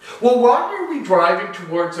 Well, why are we driving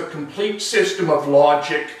towards a complete system of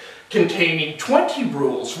logic containing 20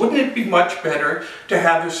 rules? Wouldn't it be much better to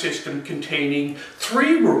have a system containing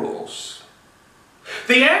 3 rules?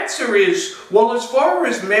 The answer is, well, as far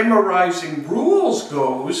as memorizing rules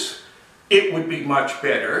goes, it would be much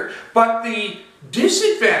better, but the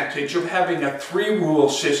disadvantage of having a 3-rule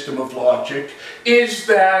system of logic is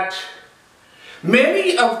that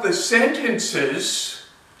many of the sentences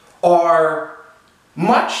are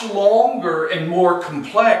much longer and more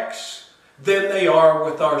complex than they are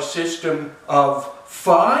with our system of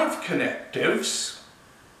 5 connectives,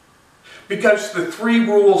 because the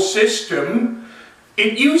 3-rule system,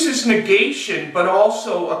 it uses negation, but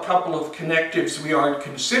also a couple of connectives we aren't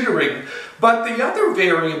considering. But the other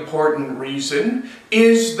very important reason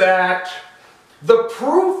is that the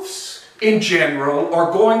proofs in general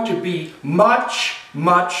are going to be much,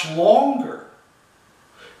 much longer.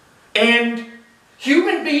 And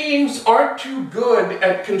human beings aren't too good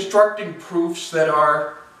at constructing proofs that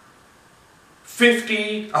are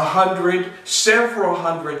 50, 100, several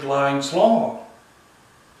hundred lines long.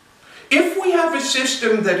 If we have a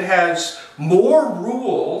system that has more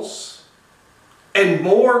rules and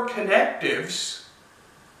more connectives,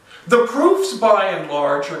 the proofs by and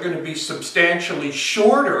large are going to be substantially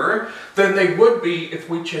shorter than they would be if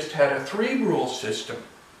we just had a 3-rule system.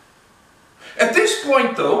 At this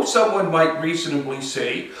point, though, someone might reasonably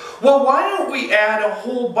say, well, why don't we add a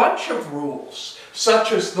whole bunch of rules,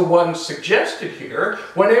 such as the ones suggested here?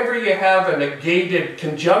 Whenever you have a negated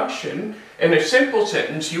conjunction in a simple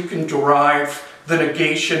sentence, you can derive the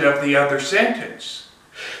negation of the other sentence.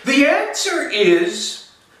 The answer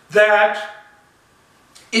is that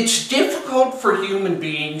it's difficult for human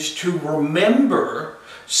beings to remember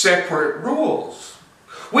separate rules.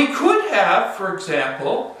 We could have, for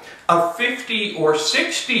example, a 50 or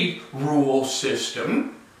 60 rule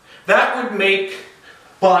system. That would make,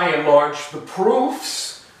 by and large, the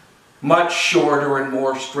proofs much shorter and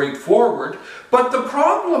more straightforward. But the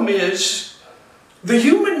problem is, the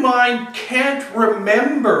human mind can't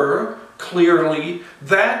remember clearly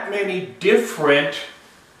that many different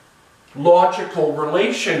logical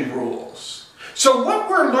relation rules. So what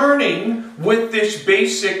we're learning with this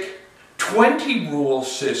basic 20 rule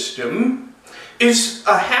system is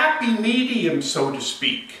a happy medium, so to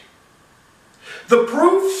speak. The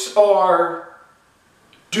proofs are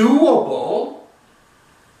doable.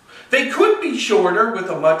 They could be shorter with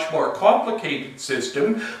a much more complicated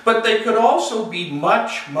system, but they could also be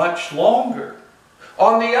much, much longer.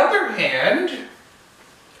 On the other hand,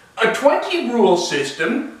 a 20 rule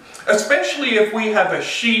system, especially if we have a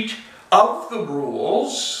sheet of the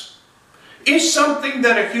rules, is something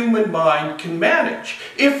that a human mind can manage.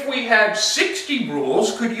 If we had 60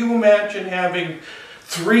 rules, could you imagine having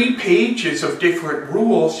 3 pages of different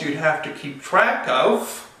rules you'd have to keep track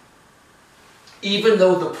of? Even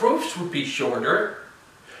though the proofs would be shorter,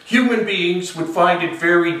 human beings would find it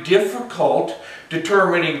very difficult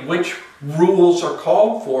determining which rules are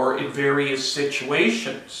called for in various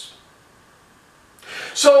situations.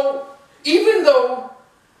 So, even though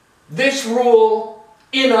this rule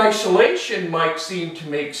in isolation might seem to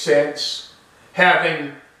make sense,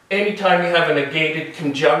 having, anytime you have a negated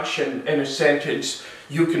conjunction in a sentence,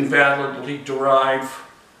 you can validly derive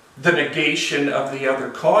the negation of the other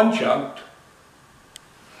conjunct.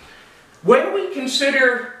 When we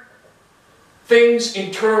consider things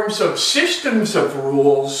in terms of systems of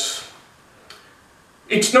rules,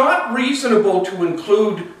 it's not reasonable to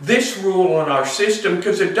include this rule in our system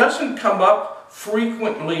because it doesn't come up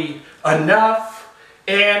frequently enough,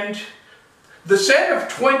 and the set of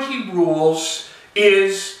 20 rules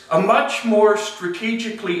is a much more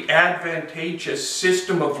strategically advantageous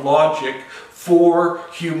system of logic for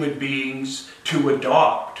human beings to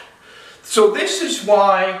adopt. So this is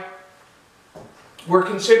why we're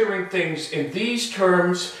considering things in these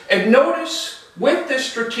terms, and notice with the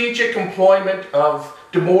strategic employment of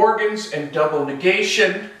De Morgan's and double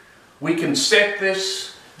negation, we can set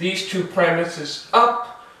these two premises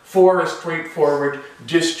up for a straightforward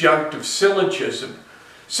disjunctive syllogism.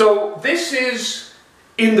 So this is,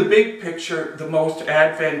 in the big picture, the most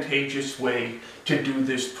advantageous way to do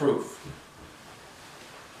this proof.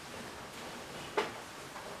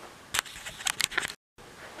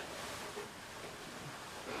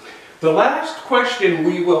 The last question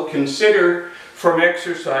we will consider from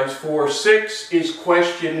exercise 4.6 is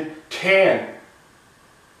question 10.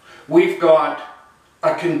 We've got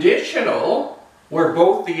a conditional where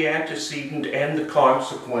both the antecedent and the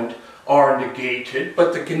consequent are negated,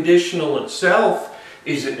 but the conditional itself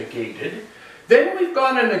isn't negated. Then we've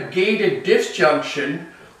got a negated disjunction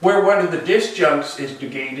where one of the disjuncts is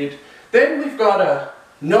negated. Then we've got a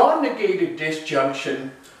non-negated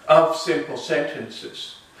disjunction of simple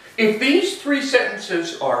sentences. If these 3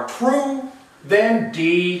 sentences are true, then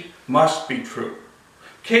D must be true.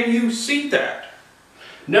 Can you see that?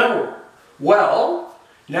 No. Well,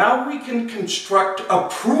 now we can construct a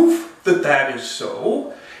proof that that is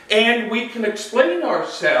so, and we can explain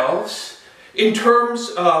ourselves in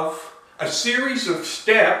terms of a series of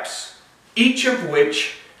steps, each of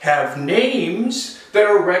which have names that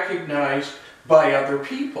are recognized by other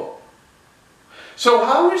people. So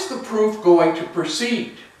how is the proof going to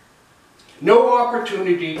proceed? No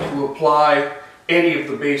opportunity to apply any of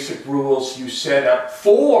the basic rules you set up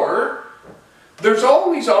for. There's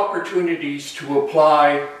always opportunities to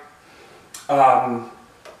apply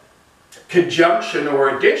conjunction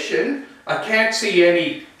or addition. I can't see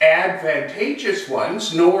any advantageous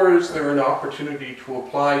ones, nor is there an opportunity to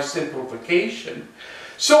apply simplification.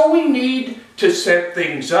 So we need to set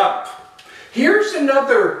things up. Here's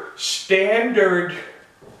another standard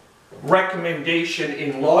recommendation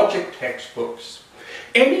in logic textbooks.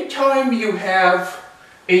 Anytime you have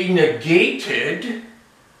a negated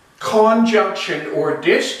conjunction or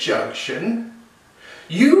disjunction,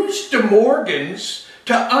 use De Morgan's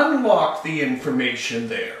to unlock the information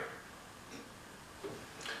there.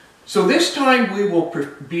 So this time we will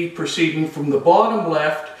be proceeding from the bottom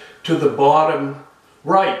left to the bottom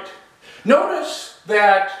right. Notice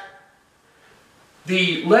that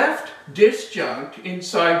the left disjunct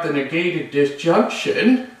inside the negated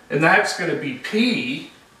disjunction, and that's going to be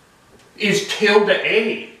P, is tilde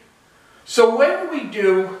A. So when we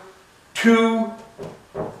do two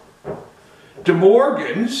De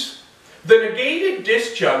Morgans, the negated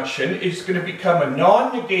disjunction is going to become a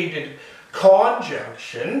non-negated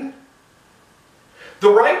conjunction.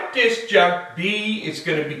 The right disjunct B is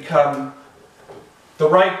going to become the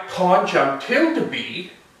right conjunct tilde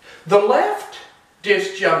B. The left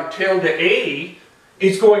disjunct tilde A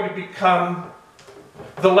is going to become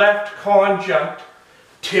the left conjunct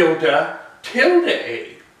tilde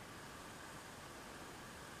A.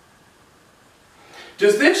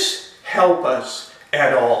 Does this help us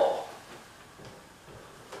at all?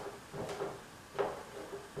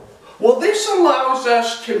 Well, this allows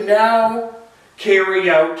us to now carry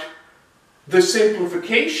out the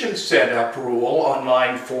simplification setup rule on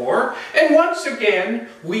line 4. And once again,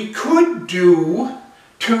 we could do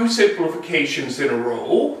two simplifications in a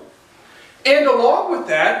row. And along with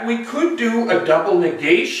that, we could do a double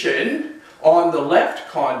negation on the left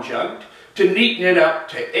conjunct to neaten it up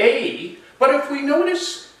to A. But if we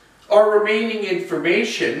notice our remaining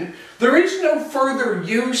information, there is no further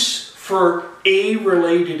use for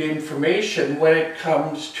A-related information when it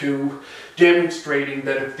comes to demonstrating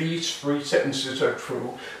that if these three sentences are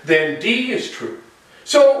true, then D is true.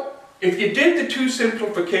 So if you did the two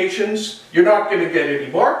simplifications, you're not going to get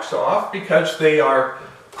any marks off because they are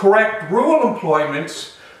correct rule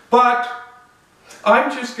employments, but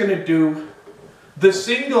I'm just going to do the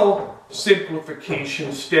single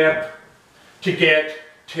simplification step to get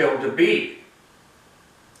tilde B.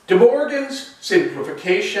 De Morgan's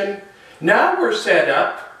simplification. Now we're set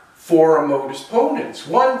up for a modus ponens.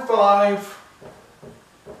 1, 5.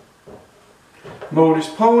 Modus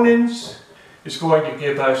ponens is going to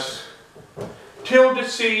give us tilde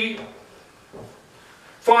C.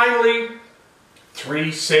 Finally,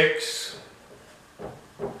 3, 6.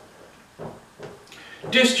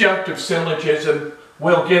 Disjunctive syllogism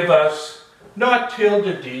will give us not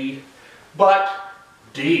tilde D, but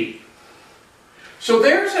D. So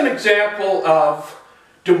there's an example of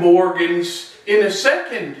De Morgan's in a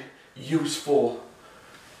second useful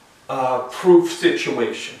proof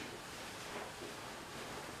situation.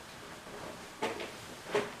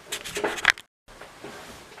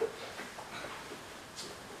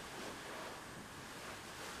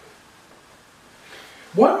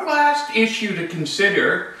 One last issue to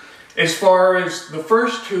consider as far as the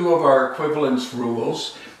first two of our equivalence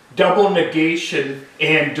rules, double negation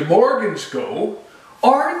and De Morgan's go.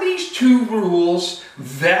 Are these two rules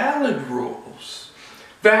valid rules?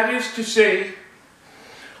 That is to say,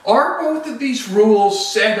 are both of these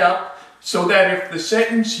rules set up so that if the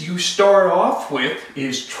sentence you start off with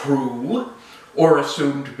is true, or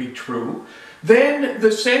assumed to be true, then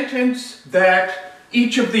the sentence that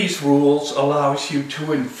each of these rules allows you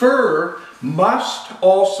to infer must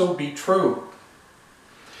also be true?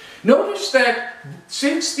 Notice that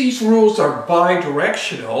since these rules are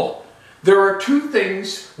bidirectional, there are two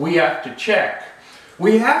things we have to check.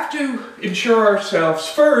 We have to ensure ourselves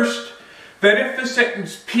first that if the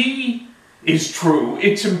sentence P is true,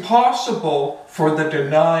 it's impossible for the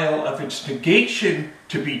denial of its negation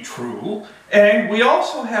to be true. And we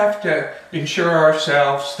also have to ensure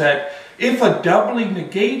ourselves that if a doubly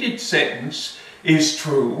negated sentence is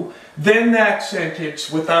true, then that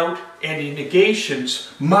sentence without any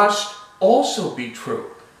negations must also be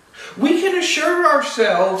true. We can assure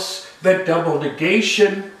ourselves that double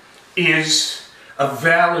negation is a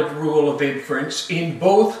valid rule of inference in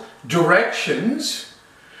both directions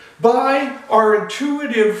by our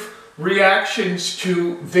intuitive reactions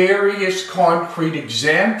to various concrete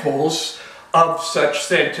examples of such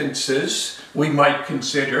sentences we might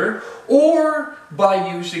consider, or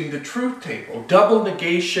by using the truth table. Double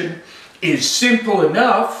negation is simple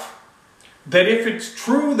enough that if it's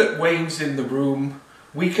true that Wayne's in the room,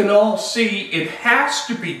 we can all see it has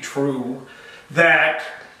to be true that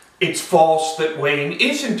it's false that Wayne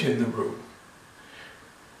isn't in the room.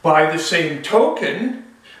 By the same token,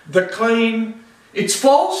 the claim, it's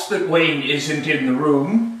false that Wayne isn't in the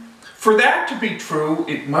room, for that to be true,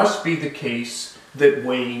 it must be the case that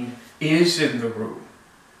Wayne is in the room.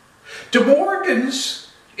 De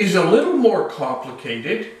Morgan's is a little more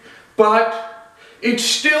complicated, but it's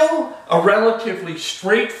still a relatively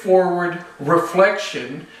straightforward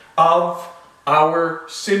reflection of our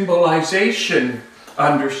symbolization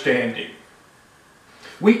understanding.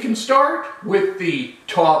 We can start with the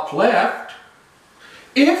top left.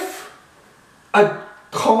 If a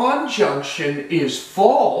conjunction is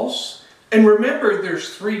false, and remember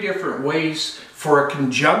there's three different ways for a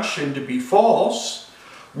conjunction to be false.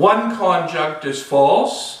 One conjunct is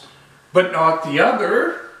false, but not the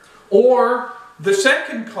other, or the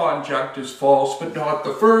second conjunct is false, but not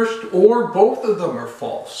the first, or both of them are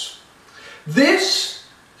false. This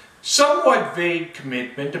somewhat vague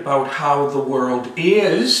commitment about how the world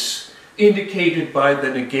is, indicated by the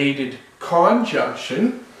negated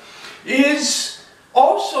conjunction, is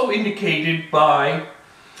also indicated by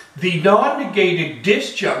the non-negated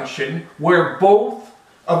disjunction, where both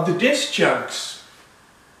of the disjuncts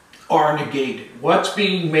are negated. What's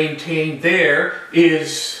being maintained there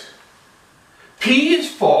is P is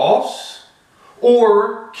false,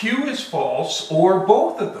 or Q is false, or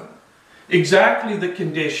both of them. Exactly the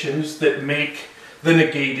conditions that make the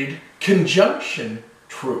negated conjunction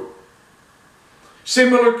true.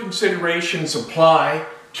 Similar considerations apply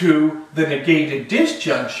to the negated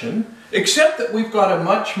disjunction, except that we've got a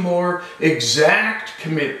much more exact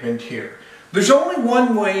commitment here. There's only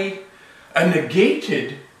one way a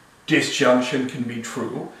negated disjunction can be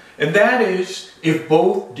true, and that is if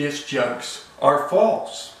both disjuncts are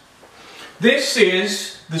false. This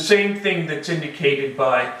is the same thing that's indicated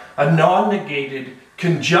by a non-negated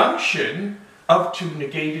conjunction of two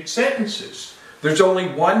negated sentences. There's only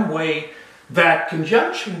one way that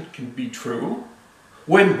conjunction can be true,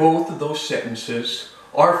 when both of those sentences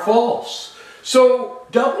are false. So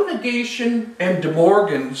double negation and De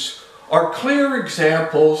Morgan's are clear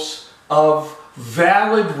examples of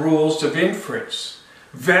valid rules of inference,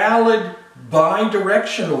 valid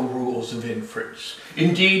bidirectional rules of inference.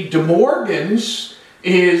 Indeed, De Morgan's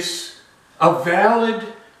is a valid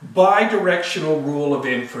bidirectional rule of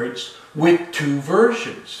inference with two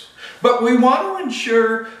versions. But we want to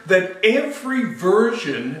ensure that every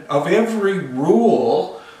version of every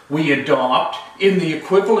rule we adopt in the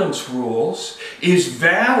equivalence rules is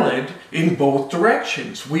valid in both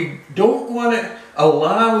directions. We don't want to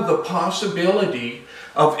allow the possibility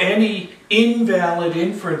of any invalid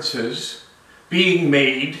inferences being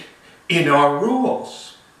made in our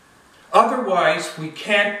rules. Otherwise, we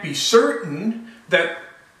can't be certain that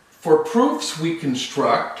for proofs we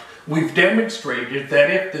construct, we've demonstrated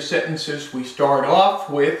that if the sentences we start off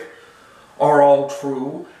with are all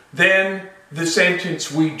true, then the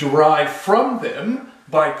sentence we derive from them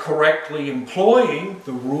by correctly employing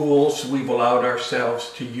the rules we've allowed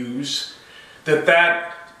ourselves to use,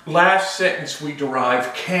 that last sentence we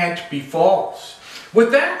derive can't be false.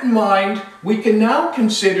 With that in mind, we can now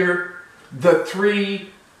consider the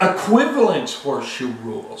three equivalence horseshoe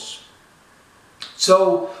rules.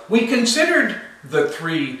 So we considered the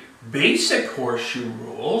three basic horseshoe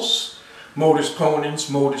rules, modus ponens,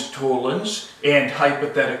 modus tollens, and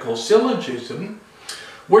hypothetical syllogism.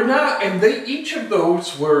 Each of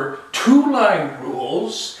those were two-line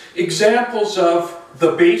rules, examples of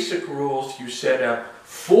the basic rules you set up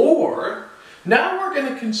for. Now we're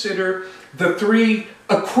going to consider the three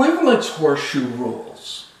equivalence horseshoe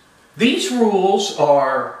rules. These rules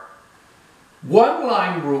are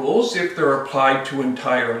one-line rules if they're applied to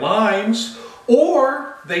entire lines,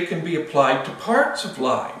 or they can be applied to parts of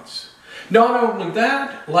lines. Not only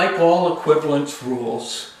that, like all equivalence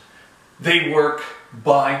rules, they work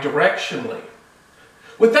bidirectionally.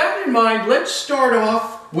 With that in mind, let's start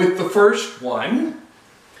off with the first one.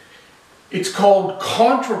 It's called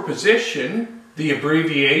contraposition. The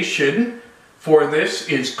abbreviation for this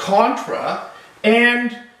is contra.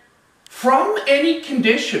 And from any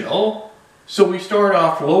conditional, so we start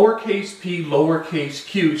off lowercase p, lowercase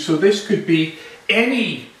q, so this could be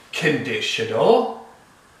any conditional.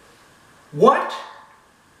 What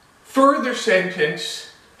further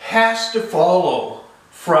sentence has to follow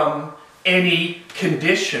from any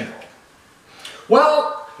conditional?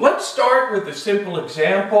 Well, let's start with a simple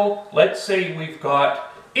example. Let's say we've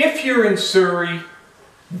got, if you're in Surrey,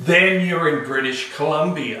 then you're in British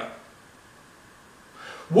Columbia.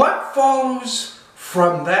 What follows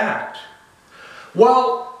from that?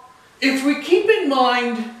 Well, if we keep in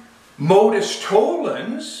mind modus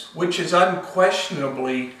tollens, which is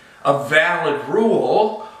unquestionably a valid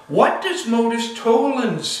rule, what does modus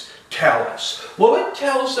tollens tell us? Well, it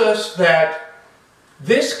tells us that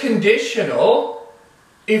this conditional,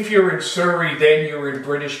 if you're in Surrey, then you're in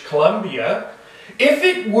British Columbia, if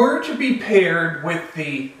it were to be paired with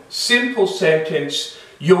the simple sentence,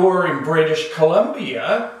 you're in British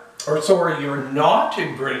Columbia, or sorry, you're not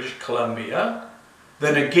in British Columbia,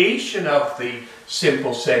 the negation of the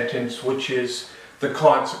simple sentence, which is the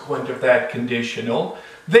consequent of that conditional,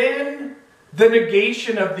 then the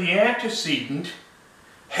negation of the antecedent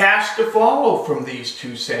has to follow from these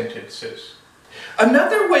two sentences.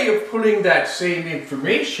 Another way of putting that same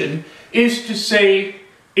information is to say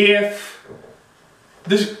if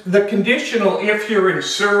the conditional "if you're in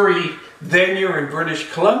Surrey, then you're in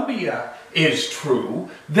British Columbia" is true,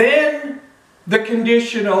 then the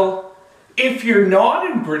conditional "if you're not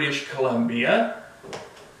in British Columbia,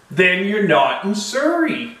 then you're not in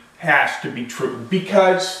Surrey" has to be true,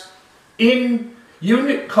 because in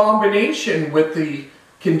unit combination with the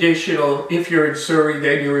conditional "if you're in Surrey,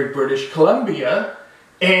 then you're in British Columbia"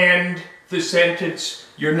 and the sentence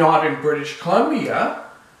 "you're not in British Columbia,"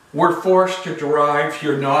 we're forced to derive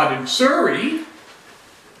 "you're not in Surrey."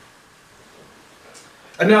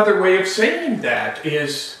 Another way of saying that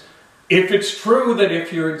is, if it's true that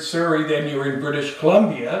if you're in Surrey, then you're in British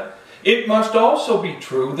Columbia, it must also be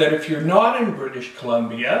true that if you're not in British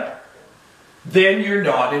Columbia, then you're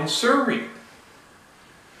not in Surrey.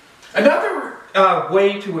 Another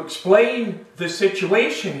way to explain the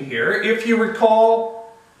situation here, if you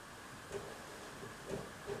recall,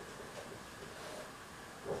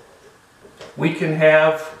 we can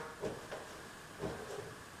have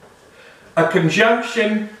a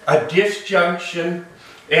conjunction, a disjunction,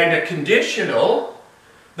 and a conditional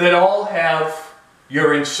that all have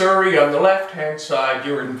 "you're in Surrey" on the left-hand side,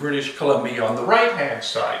 "you're in British Columbia" on the right-hand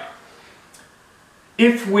side.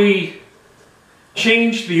 If we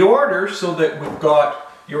change the order so that we've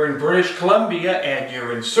got "you're in British Columbia" and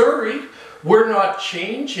 "you're in Surrey," we're not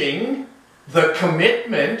changing the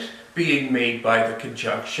commitment being made by the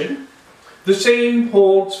conjunction. The same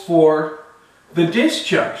holds for the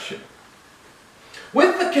disjunction.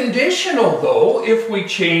 With the conditional, though, if we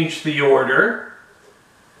change the order,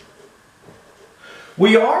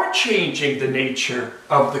 we are changing the nature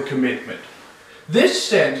of the commitment. This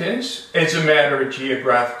sentence, as a matter of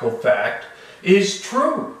geographical fact, is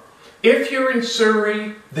true. If you're in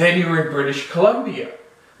Surrey, then you're in British Columbia.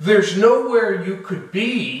 There's nowhere you could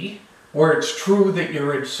be where it's true that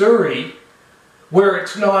you're in Surrey, where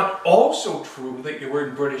it's not also true that you're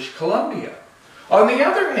in British Columbia. On the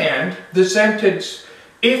other hand, the sentence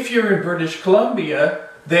 "if you're in British Columbia,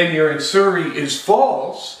 then you're in Surrey" is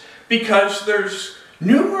false, because there's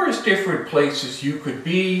numerous different places you could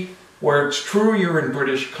be where it's true you're in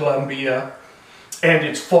British Columbia and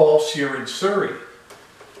it's false you're in Surrey.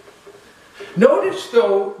 Notice,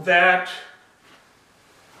 though, that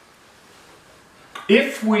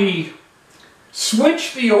if we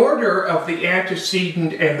switch the order of the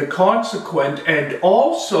antecedent and the consequent and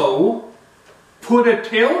also put a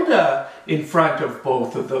tilde in front of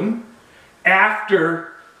both of them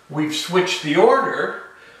after we've switched the order,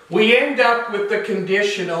 we end up with the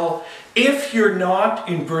conditional "if you're not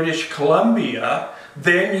in British Columbia,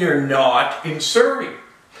 then you're not in Surrey."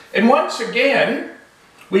 And once again,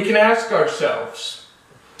 we can ask ourselves,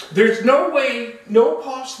 there's no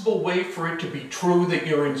possible way for it to be true that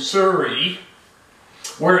you're in Surrey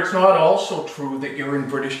where it's not also true that you're in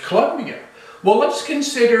British Columbia. Well, let's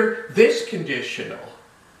consider this conditional.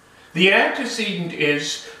 The antecedent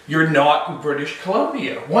is "you're not in British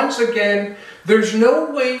Columbia." Once again, there's no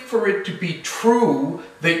way for it to be true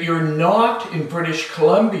that you're not in British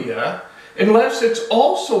Columbia unless it's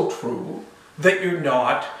also true that you're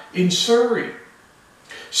not in Surrey.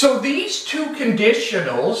 So these two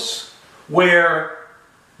conditionals, where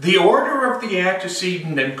the order of the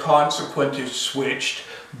antecedent and consequent is switched,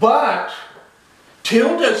 but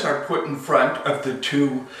tildes are put in front of the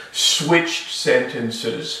two switched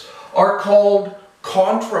sentences, are called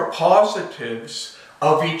contrapositives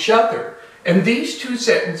of each other. And these two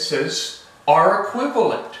sentences are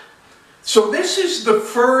equivalent. So this is the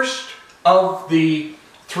first of the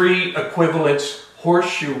three equivalence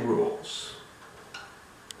horseshoe rules.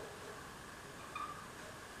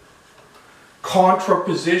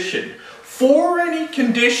 Contraposition. For any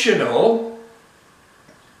conditional,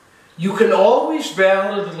 you can always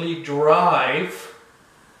validly derive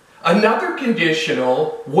another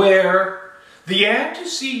conditional where the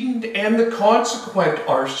antecedent and the consequent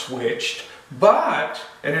are switched, but,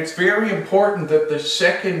 and it's very important that the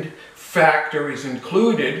second factor is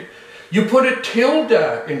included, you put a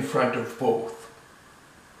tilde in front of both.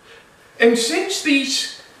 And since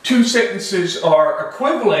these two sentences are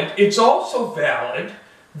equivalent, it's also valid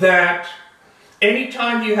that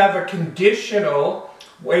anytime you have a conditional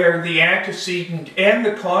where the antecedent and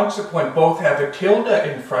the consequent both have a tilde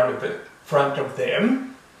in front of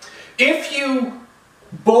them, if you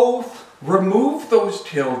both remove those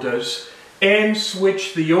tildes and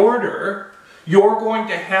switch the order, you're going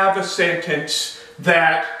to have a sentence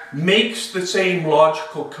that makes the same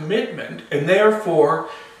logical commitment and therefore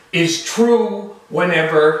is true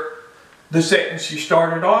whenever the sentence you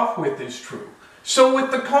started off with is true. So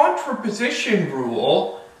with the contraposition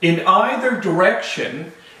rule, in either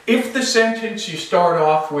direction, if the sentence you start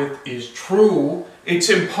off with is true, it's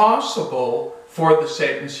impossible for the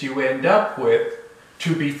sentence you end up with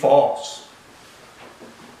to be false.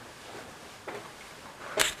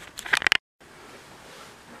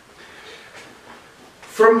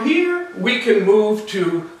 From here, we can move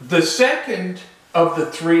to the second of the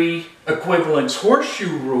three equivalence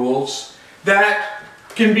horseshoe rules that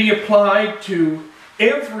can be applied to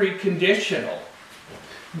every conditional.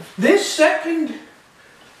 This second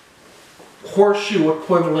horseshoe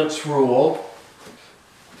equivalence rule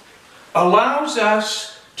allows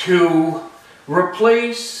us to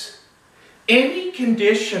replace any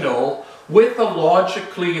conditional with a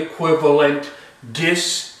logically equivalent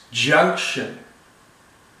disjunction.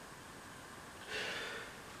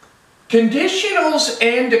 Conditionals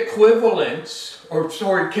and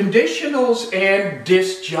conditionals and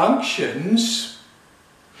disjunctions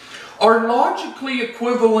are logically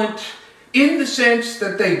equivalent in the sense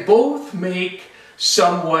that they both make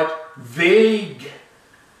somewhat vague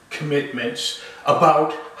commitments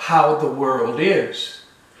about how the world is.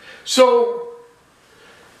 So,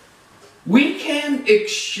 we can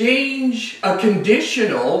exchange a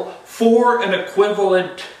conditional for an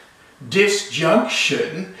equivalent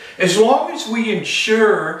disjunction as long as we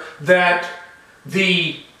ensure that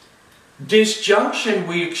the disjunction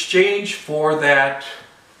we exchange for that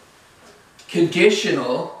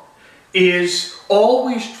conditional is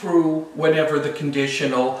always true whenever the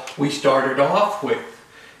conditional we started off with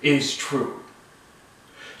is true.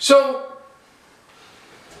 So,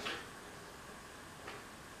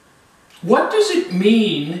 what does it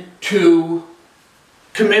mean to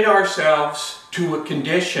commit ourselves to a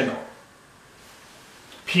conditional?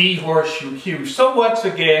 P horseshoe Q. So once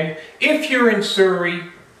again, if you're in Surrey,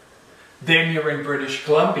 then you're in British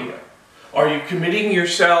Columbia. Are you committing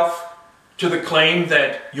yourself to the claim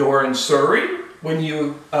that you're in Surrey when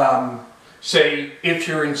you say, if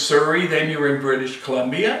you're in Surrey, then you're in British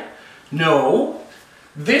Columbia? No.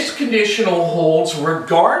 This conditional holds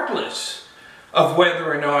regardless of whether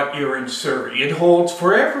or not you're in Surrey. It holds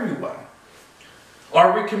for everyone.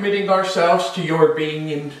 Are we committing ourselves to your being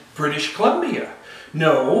in British Columbia?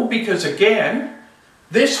 No, because again,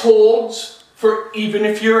 this holds for even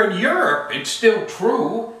if you're in Europe. It's still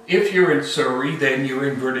true. If you're in Surrey, then you're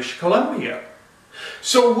in British Columbia.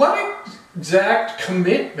 So what exact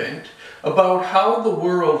commitment about how the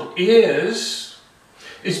world is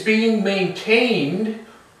being maintained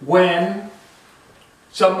when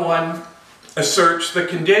someone asserts the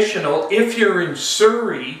conditional, if you're in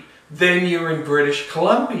Surrey, then you're in British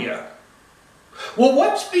Columbia? Well,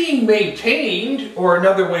 what's being maintained, or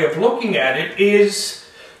another way of looking at it, is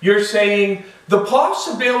you're saying the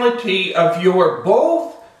possibility of your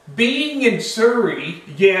both being in Surrey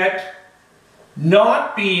yet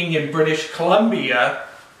not being in British Columbia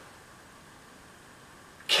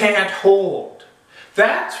can't hold.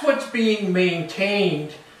 That's what's being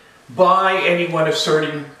maintained by anyone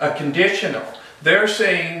asserting a conditional. They're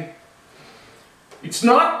saying it's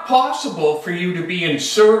not possible for you to be in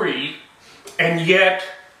Surrey and yet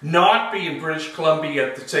not be in British Columbia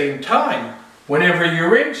at the same time. Whenever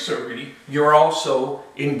you're in Surrey, you're also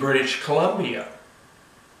in British Columbia.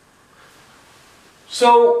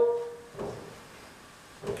 So,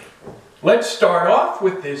 let's start off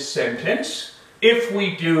with this sentence. If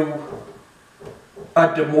we do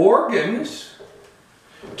a De Morgan's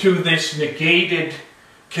to this negated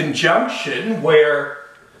conjunction where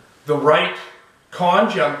the right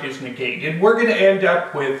conjunct is negated, we're going to end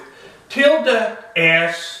up with tilde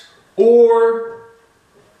s or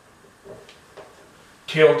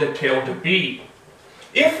tilde tilde b.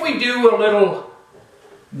 If we do a little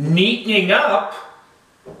neatening up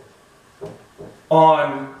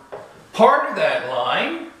on part of that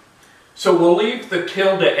line, so we'll leave the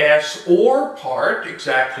tilde s or part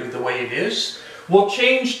exactly the way it is. We'll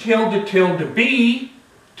change tilde tilde b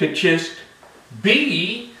to just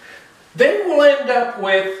b. Then we'll end up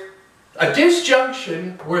with a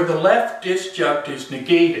disjunction where the left disjunct is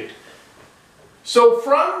negated. So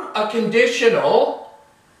from a conditional,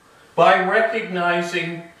 by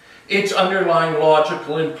recognizing its underlying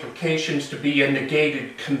logical implications to be a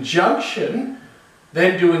negated conjunction,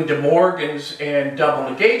 then doing De Morgan's and double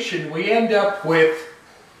negation, we end up with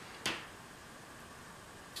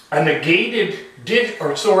a non-negated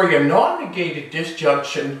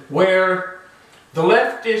disjunction where the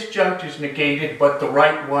left disjunct is negated, but the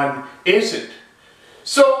right one isn't.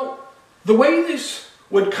 So, the way this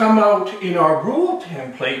would come out in our rule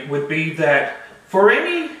template would be that for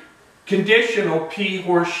any conditional P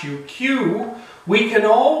horseshoe Q, we can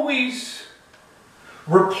always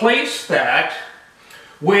replace that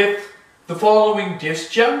with the following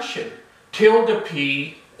disjunction, tilde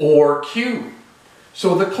P or Q.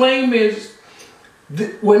 So the claim is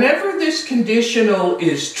that whenever this conditional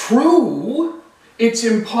is true, it's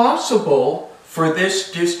impossible for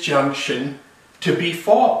this disjunction to be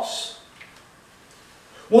false.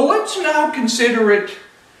 Well, let's now consider it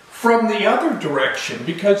from the other direction,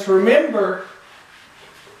 because remember,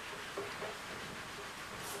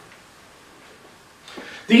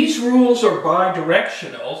 these rules are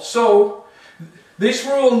bidirectional, so this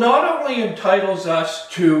rule not only entitles us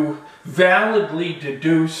to validly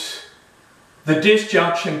deduce the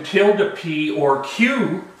disjunction tilde P or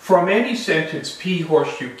Q from any sentence P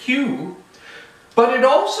horseshoe Q, but it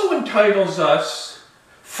also entitles us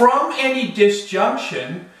from any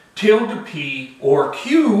disjunction tilde P or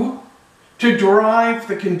Q to derive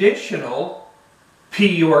the conditional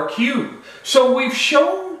P or Q. So we've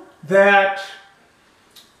shown that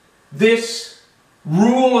this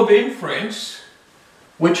rule of inference,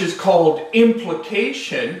 which is called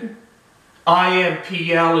implication,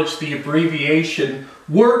 IMPL is the abbreviation,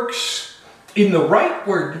 works in the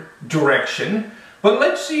rightward direction, but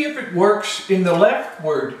let's see if it works in the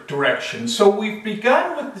leftward direction. So we've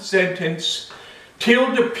begun with the sentence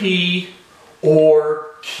tilde P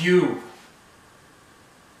or Q.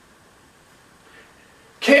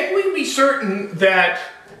 Can we be certain that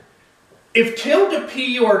if tilde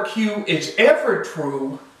P or Q is ever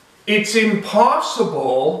true, it's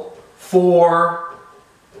impossible for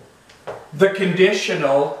the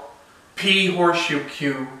conditional P horseshoe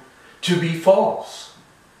Q to be false?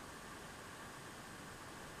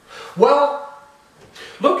 Well,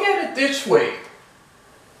 look at it this way.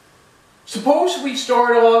 Suppose we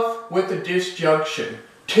start off with a disjunction,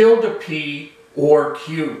 tilde P or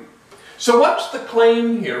Q. So what's the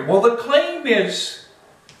claim here? Well, the claim is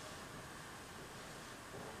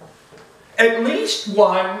at least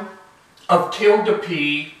one of tilde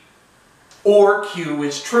P or Q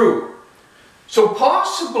is true. So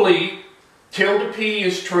possibly tilde P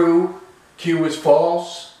is true, Q is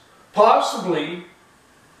false. Possibly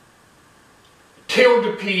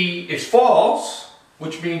tilde P is false,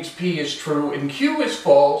 which means P is true and Q is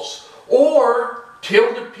false, or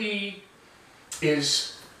tilde P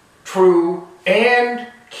is true and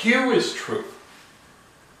Q is true.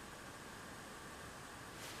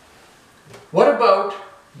 What about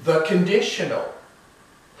the conditional?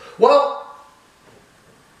 Well,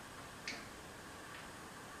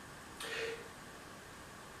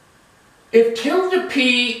 if tilde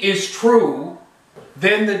P is true,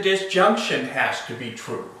 then the disjunction has to be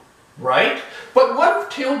true, right? But what if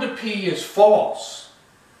tilde P is false?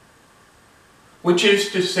 Which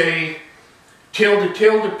is to say, tilde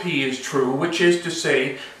P is true, which is to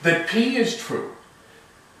say that P is true.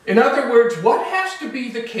 In other words, what has to be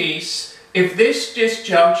the case if this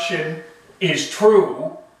disjunction is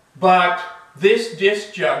true, but this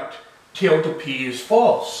disjunct tilde P is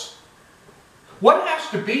false? What has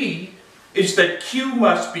to be is that Q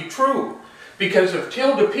must be true, because if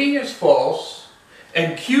tilde P is false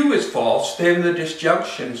and Q is false, then the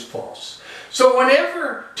disjunction is false. So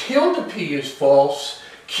whenever tilde P is false,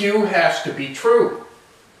 Q has to be true.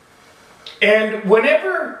 And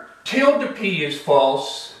whenever tilde P is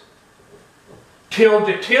false,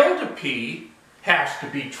 tilde P has to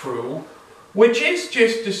be true, which is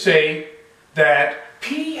just to say that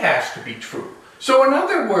P has to be true. So in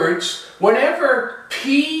other words, whenever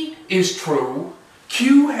P is true,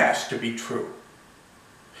 Q has to be true.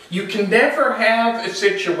 You can never have a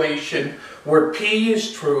situation where P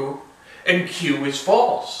is true and Q is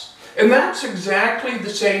false. And that's exactly the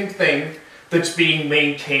same thing that's being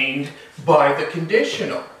maintained by the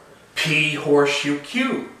conditional, P horseshoe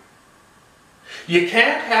Q. You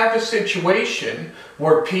can't have a situation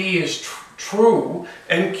where P is true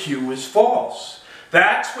and Q is false.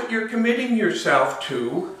 That's what you're committing yourself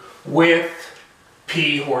to with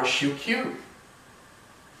P horseshoe Q.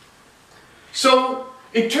 So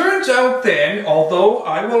it turns out then, although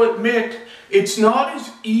I will admit it's not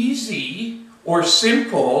as easy or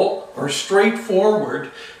simple or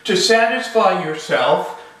straightforward to satisfy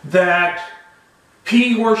yourself that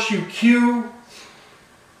P horseshoe Q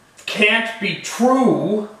can't be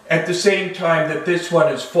true at the same time that this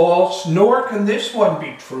one is false, nor can this one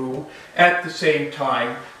be true at the same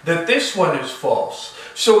time that this one is false.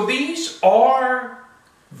 So these are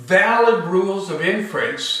valid rules of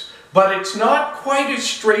inference, but it's not quite as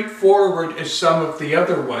straightforward as some of the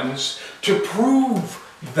other ones to prove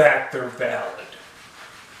that they're valid.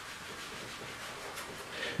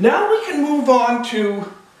 Now we can move on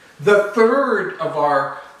to the third of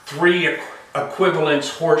our three equivalence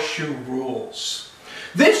horseshoe rules.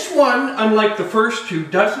 This one, unlike the first two,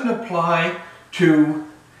 doesn't apply to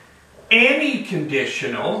any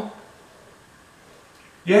conditional.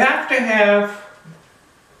 You have to have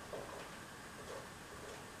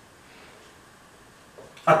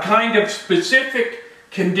a kind of specific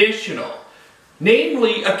conditional,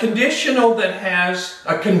 namely a conditional that has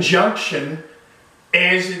a conjunction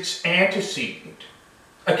as its antecedent.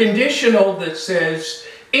 A conditional that says,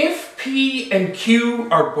 if P and Q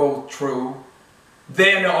are both true,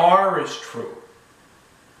 then R is true.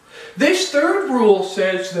 This third rule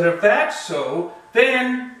says that if that's so,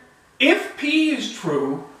 then if P is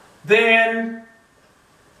true, then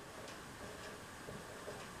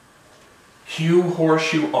Q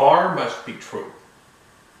horseshoe R must be true.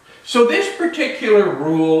 So this particular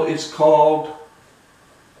rule is called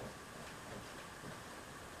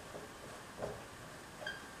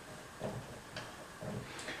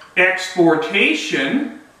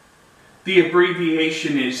exportation. The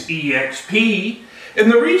abbreviation is EXP.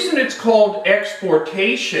 And the reason it's called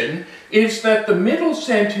exportation is that the middle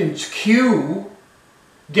sentence Q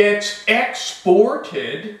gets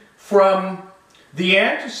exported from the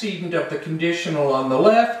antecedent of the conditional on the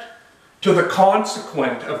left to the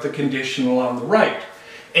consequent of the conditional on the right,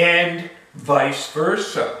 and vice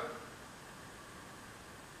versa.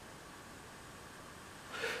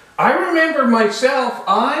 I remember myself,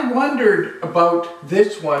 I wondered about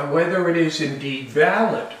this one, whether it is indeed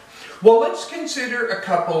valid. Well, let's consider a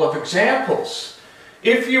couple of examples.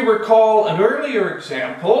 If you recall an earlier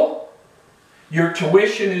example, your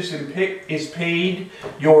tuition is paid,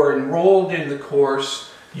 you're enrolled in the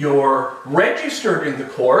course, you're registered in the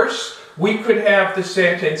course, we could have the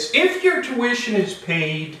sentence, if your tuition is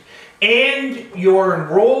paid and you're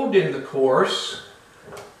enrolled in the course,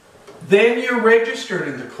 then you're registered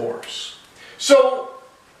in the course. So,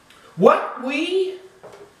 what we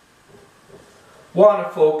want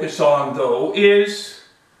to focus on, though, is,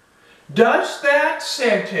 does that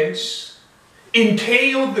sentence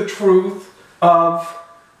entail the truth of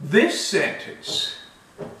this sentence?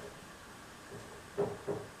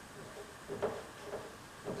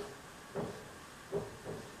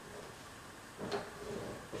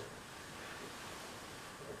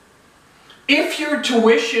 If your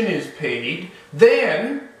tuition is paid,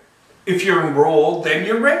 then, if you're enrolled, then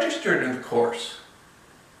you're registered in the course.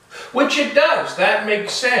 Which it does, that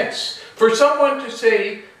makes sense. For someone to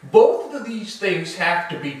say, both of these things have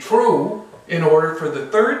to be true in order for the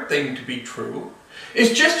third thing to be true,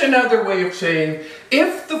 is just another way of saying,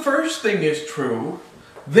 if the first thing is true,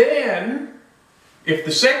 then, if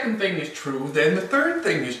the second thing is true, then the third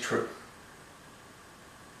thing is true.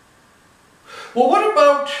 Well, what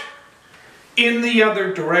about in the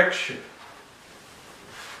other direction?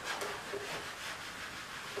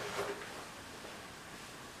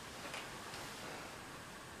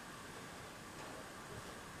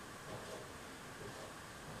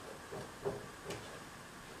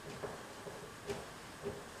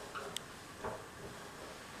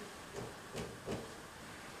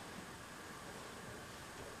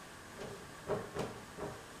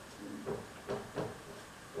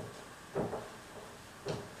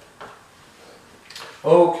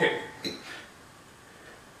 Okay.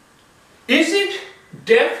 Is it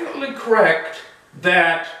definitely correct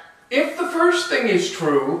that if the first thing is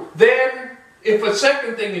true, then if a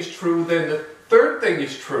second thing is true, then the third thing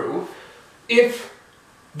is true? If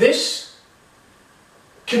this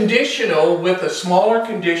conditional with a smaller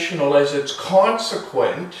conditional as its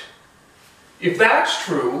consequent, if that's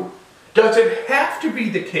true, does it have to be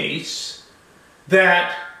the case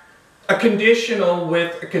that a conditional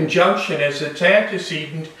with a conjunction as its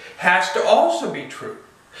antecedent has to also be true?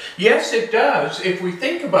 Yes, it does, if we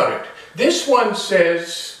think about it. This one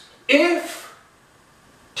says, if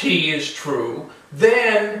T is true,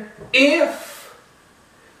 then if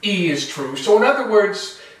E is true. So in other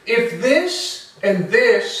words, if this and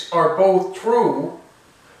this are both true,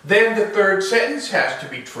 then the third sentence has to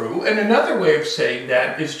be true. And another way of saying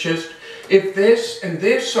that is just, if this and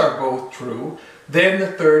this are both true, then the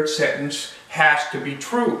third sentence has to be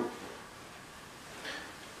true.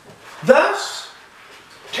 Thus,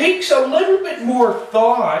 takes a little bit more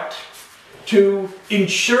thought to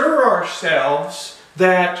ensure ourselves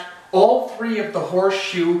that all three of the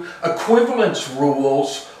horseshoe equivalence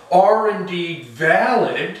rules are indeed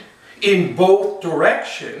valid in both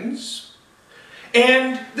directions.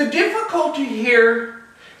 And the difficulty here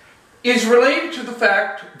is related to the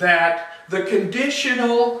fact that the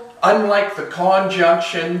conditional, unlike the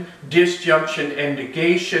conjunction, disjunction, and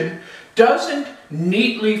negation, doesn't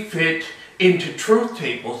neatly fit into truth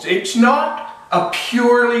tables. It's not a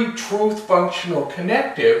purely truth functional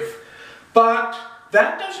connective, but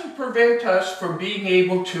that doesn't prevent us from being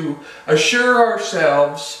able to assure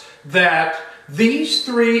ourselves that these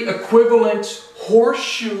three equivalence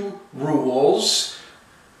horseshoe rules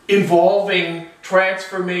involving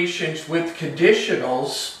transformations with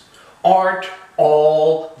conditionals aren't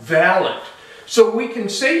all valid. So we can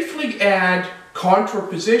safely add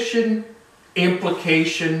contraposition,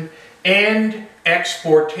 implication, and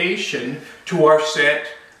exportation to our set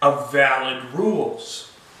of valid rules.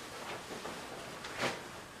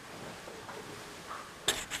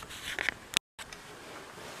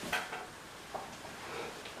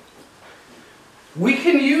 We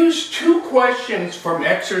can use two questions from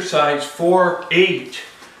exercise 4.8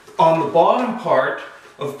 on the bottom part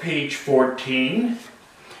of page 14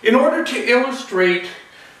 in order to illustrate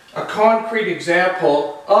a concrete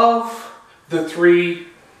example of the three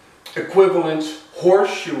equivalence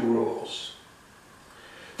horseshoe rules.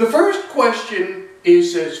 The first question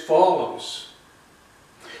is as follows.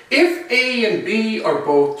 If A and B are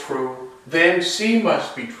both true, then C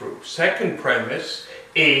must be true. Second premise,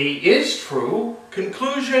 A is true.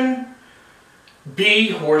 Conclusion, B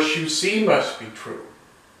horseshoe C must be true.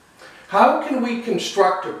 How can we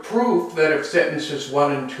construct a proof that if sentences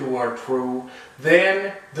 1 and 2 are true,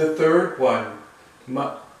 then the third one,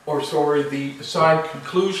 the assigned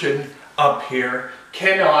conclusion up here,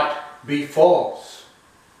 cannot be false?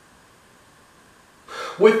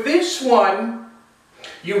 With this one,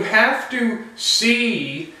 you have to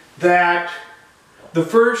see that the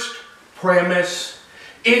first premise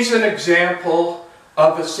is an example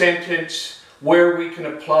of a sentence where we can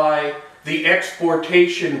apply the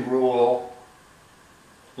exportation rule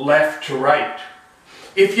left to right.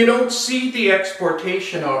 If you don't see the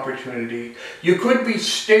exportation opportunity, you could be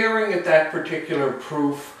staring at that particular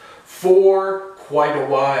proof for quite a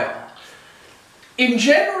while. In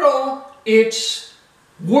general, it's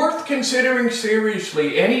worth considering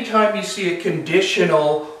seriously anytime you see a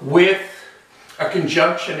conditional with a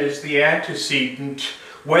conjunction as the antecedent,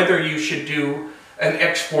 whether you should do an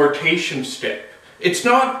exportation step. It's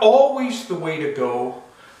not always the way to go,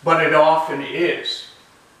 but it often is.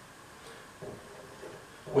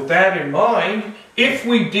 With that in mind, if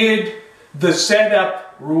we did the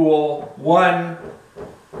setup rule 1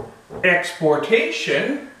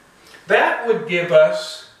 exportation, that would give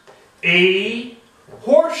us A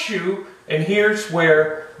horseshoe, and here's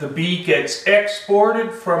where the B gets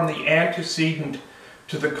exported from the antecedent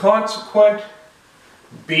to the consequent,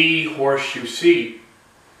 B horseshoe C.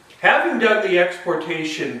 Having done the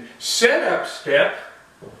exportation setup step,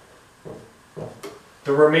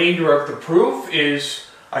 the remainder of the proof is,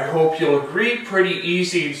 I hope you'll agree, pretty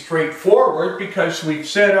easy and straightforward because we've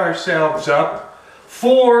set ourselves up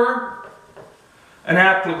for an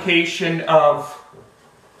application of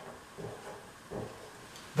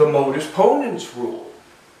the modus ponens rule.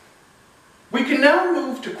 We can now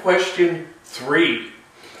move to question 3.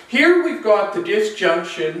 Here we've got the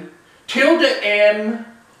disjunction tilde M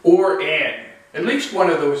or N. At least one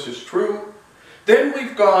of those is true. Then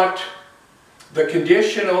we've got the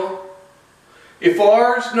conditional. If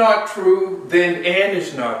R is not true, then N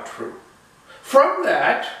is not true. From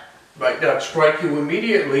that, might not strike you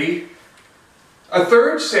immediately, a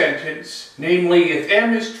third sentence, namely if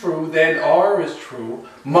M is true, then R is true,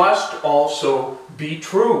 must also be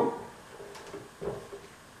true.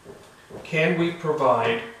 Can we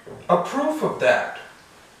provide a proof of that?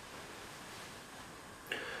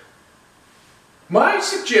 My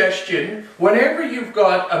suggestion, whenever you've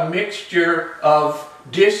got a mixture of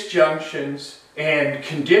disjunctions and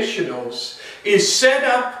conditionals, is set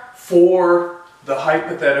up for the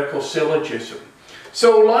hypothetical syllogism.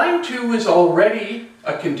 So line 2 is already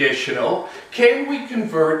a conditional. Can we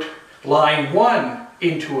convert line 1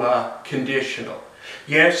 into a conditional?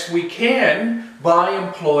 Yes, we can by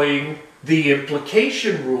employing the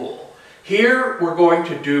implication rule. Here we're going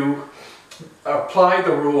to apply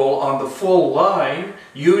the rule on the full line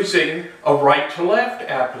using a right to left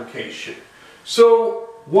application. So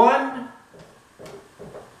 1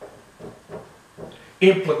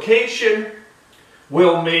 implication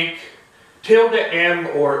will make tilde M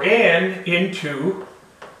or N into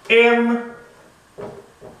M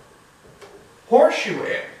horseshoe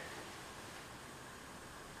N.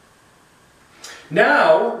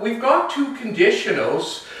 Now, we've got two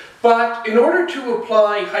conditionals, but in order to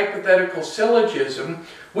apply hypothetical syllogism,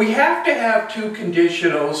 we have to have two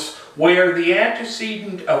conditionals where the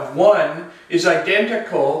antecedent of one is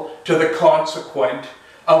identical to the consequent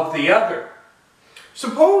of the other.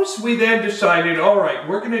 Suppose we then decided, all right,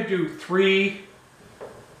 we're going to do 3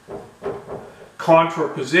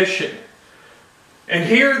 contraposition. And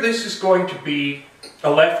here this is going to be a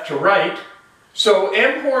left to right So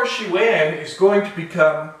M horseshoe N is going to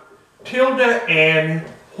become tilde N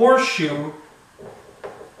horseshoe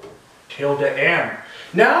tilde M.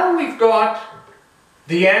 Now we've got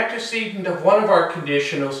the antecedent of one of our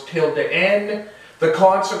conditionals, tilde N, the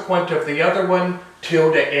consequent of the other one,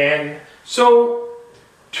 tilde N. So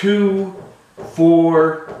 2,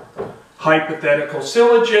 4 hypothetical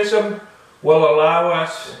syllogism will allow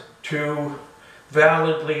us to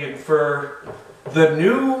validly infer the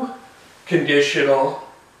new conditional,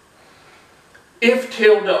 if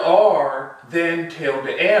tilde R, then tilde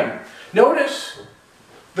M. Notice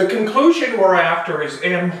the conclusion we're after is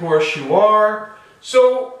M horseshoe R,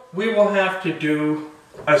 so we will have to do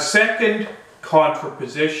a second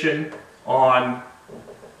contraposition on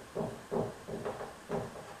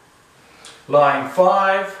line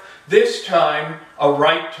 5, this time a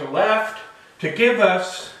right to left, to give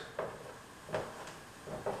us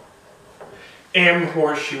M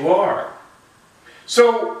horseshoe R.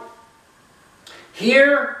 So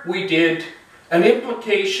here we did an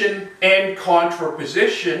implication and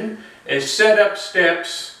contraposition as setup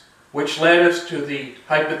steps which led us to the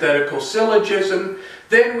hypothetical syllogism.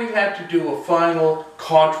 Then we had to do a final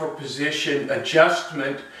contraposition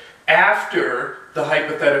adjustment after the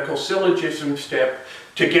hypothetical syllogism step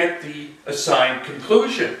to get the assigned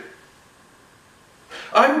conclusion.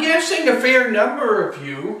 I'm guessing a fair number of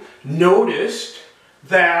you noticed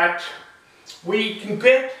that we can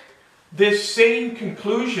get this same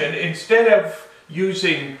conclusion instead of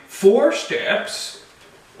using 4 steps.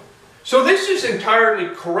 So this is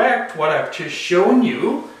entirely correct, what I've just shown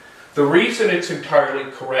you. The reason it's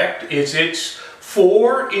entirely correct is it's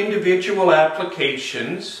 4 individual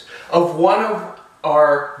applications of one of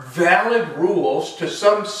our valid rules to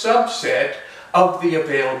some subset of the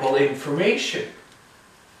available information.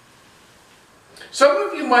 Some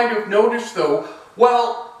of you might have noticed though,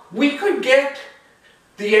 well, we could get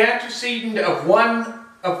the antecedent of one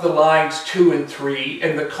of the lines 2 and 3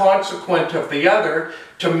 and the consequent of the other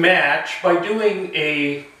to match by doing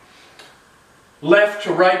a left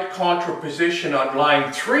to right contraposition on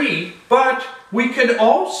line 3, but we could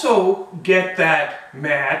also get that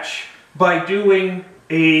match by doing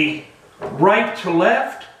a right to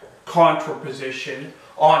left contraposition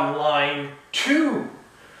on line 2.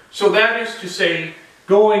 So that is to say,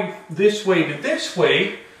 going this way to this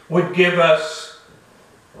way would give us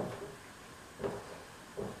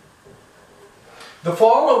the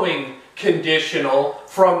following conditional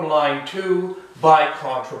from line 2 by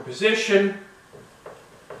contraposition.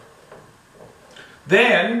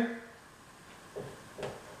 Then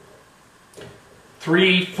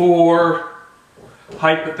 3, 4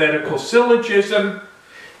 hypothetical syllogism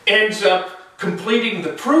ends up completing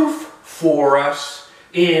the proof for us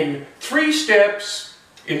in 3 steps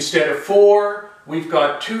instead of 4. We've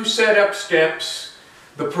got 2 setup steps.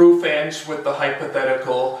 The proof ends with the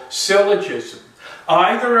hypothetical syllogism.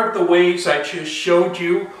 Either of the ways I just showed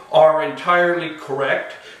you are entirely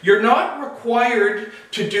correct. You're not required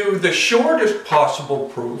to do the shortest possible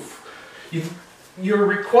proof. You're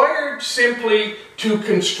required simply to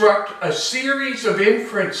construct a series of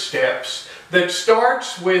inference steps that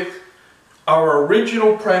starts with our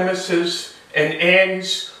original premises and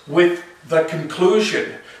ends with the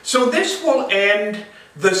conclusion. So this will end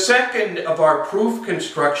the second of our proof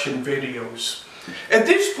construction videos. At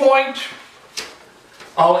this point,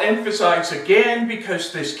 I'll emphasize again,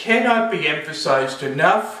 because this cannot be emphasized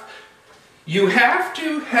enough, you have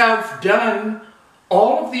to have done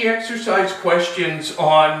all of the exercise questions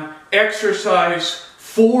on exercise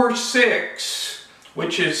 4.6,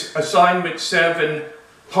 which is assignment 7,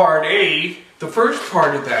 part A, the first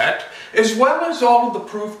part of that, as well as all of the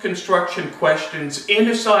proof construction questions in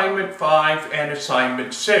assignment 5 and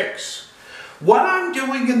assignment 6. What I'm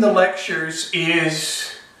doing in the lectures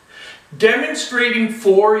is demonstrating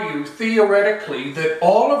for you theoretically that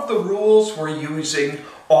all of the rules we're using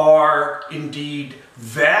are indeed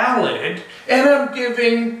valid, and I'm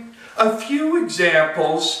giving a few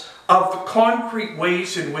examples of the concrete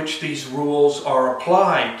ways in which these rules are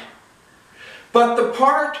applied. But the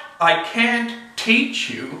part I can't teach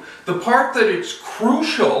you, the part that it's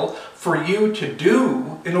crucial for you to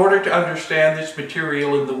do in order to understand this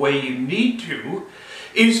material in the way you need to,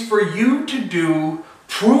 is for you to do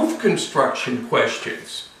proof construction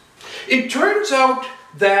questions. It turns out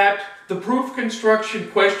that the proof construction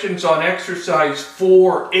questions on exercise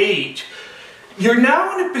 4.8, you're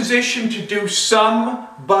now in a position to do some,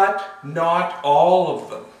 but not all of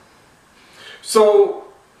them. So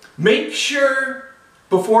make sure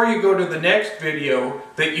before you go to the next video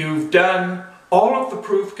that you've done all of the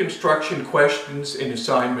proof construction questions in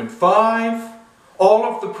assignment 5, all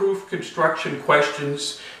of the proof construction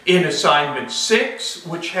questions in assignment 6,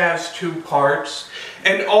 which has 2 parts,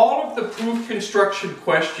 and all of the proof construction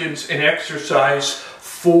questions in exercise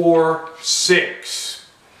 4-6.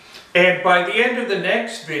 And by the end of the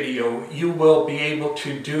next video, you will be able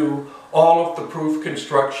to do all of the proof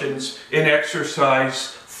constructions in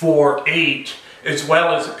exercise 4-8, as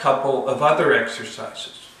well as a couple of other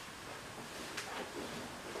exercises.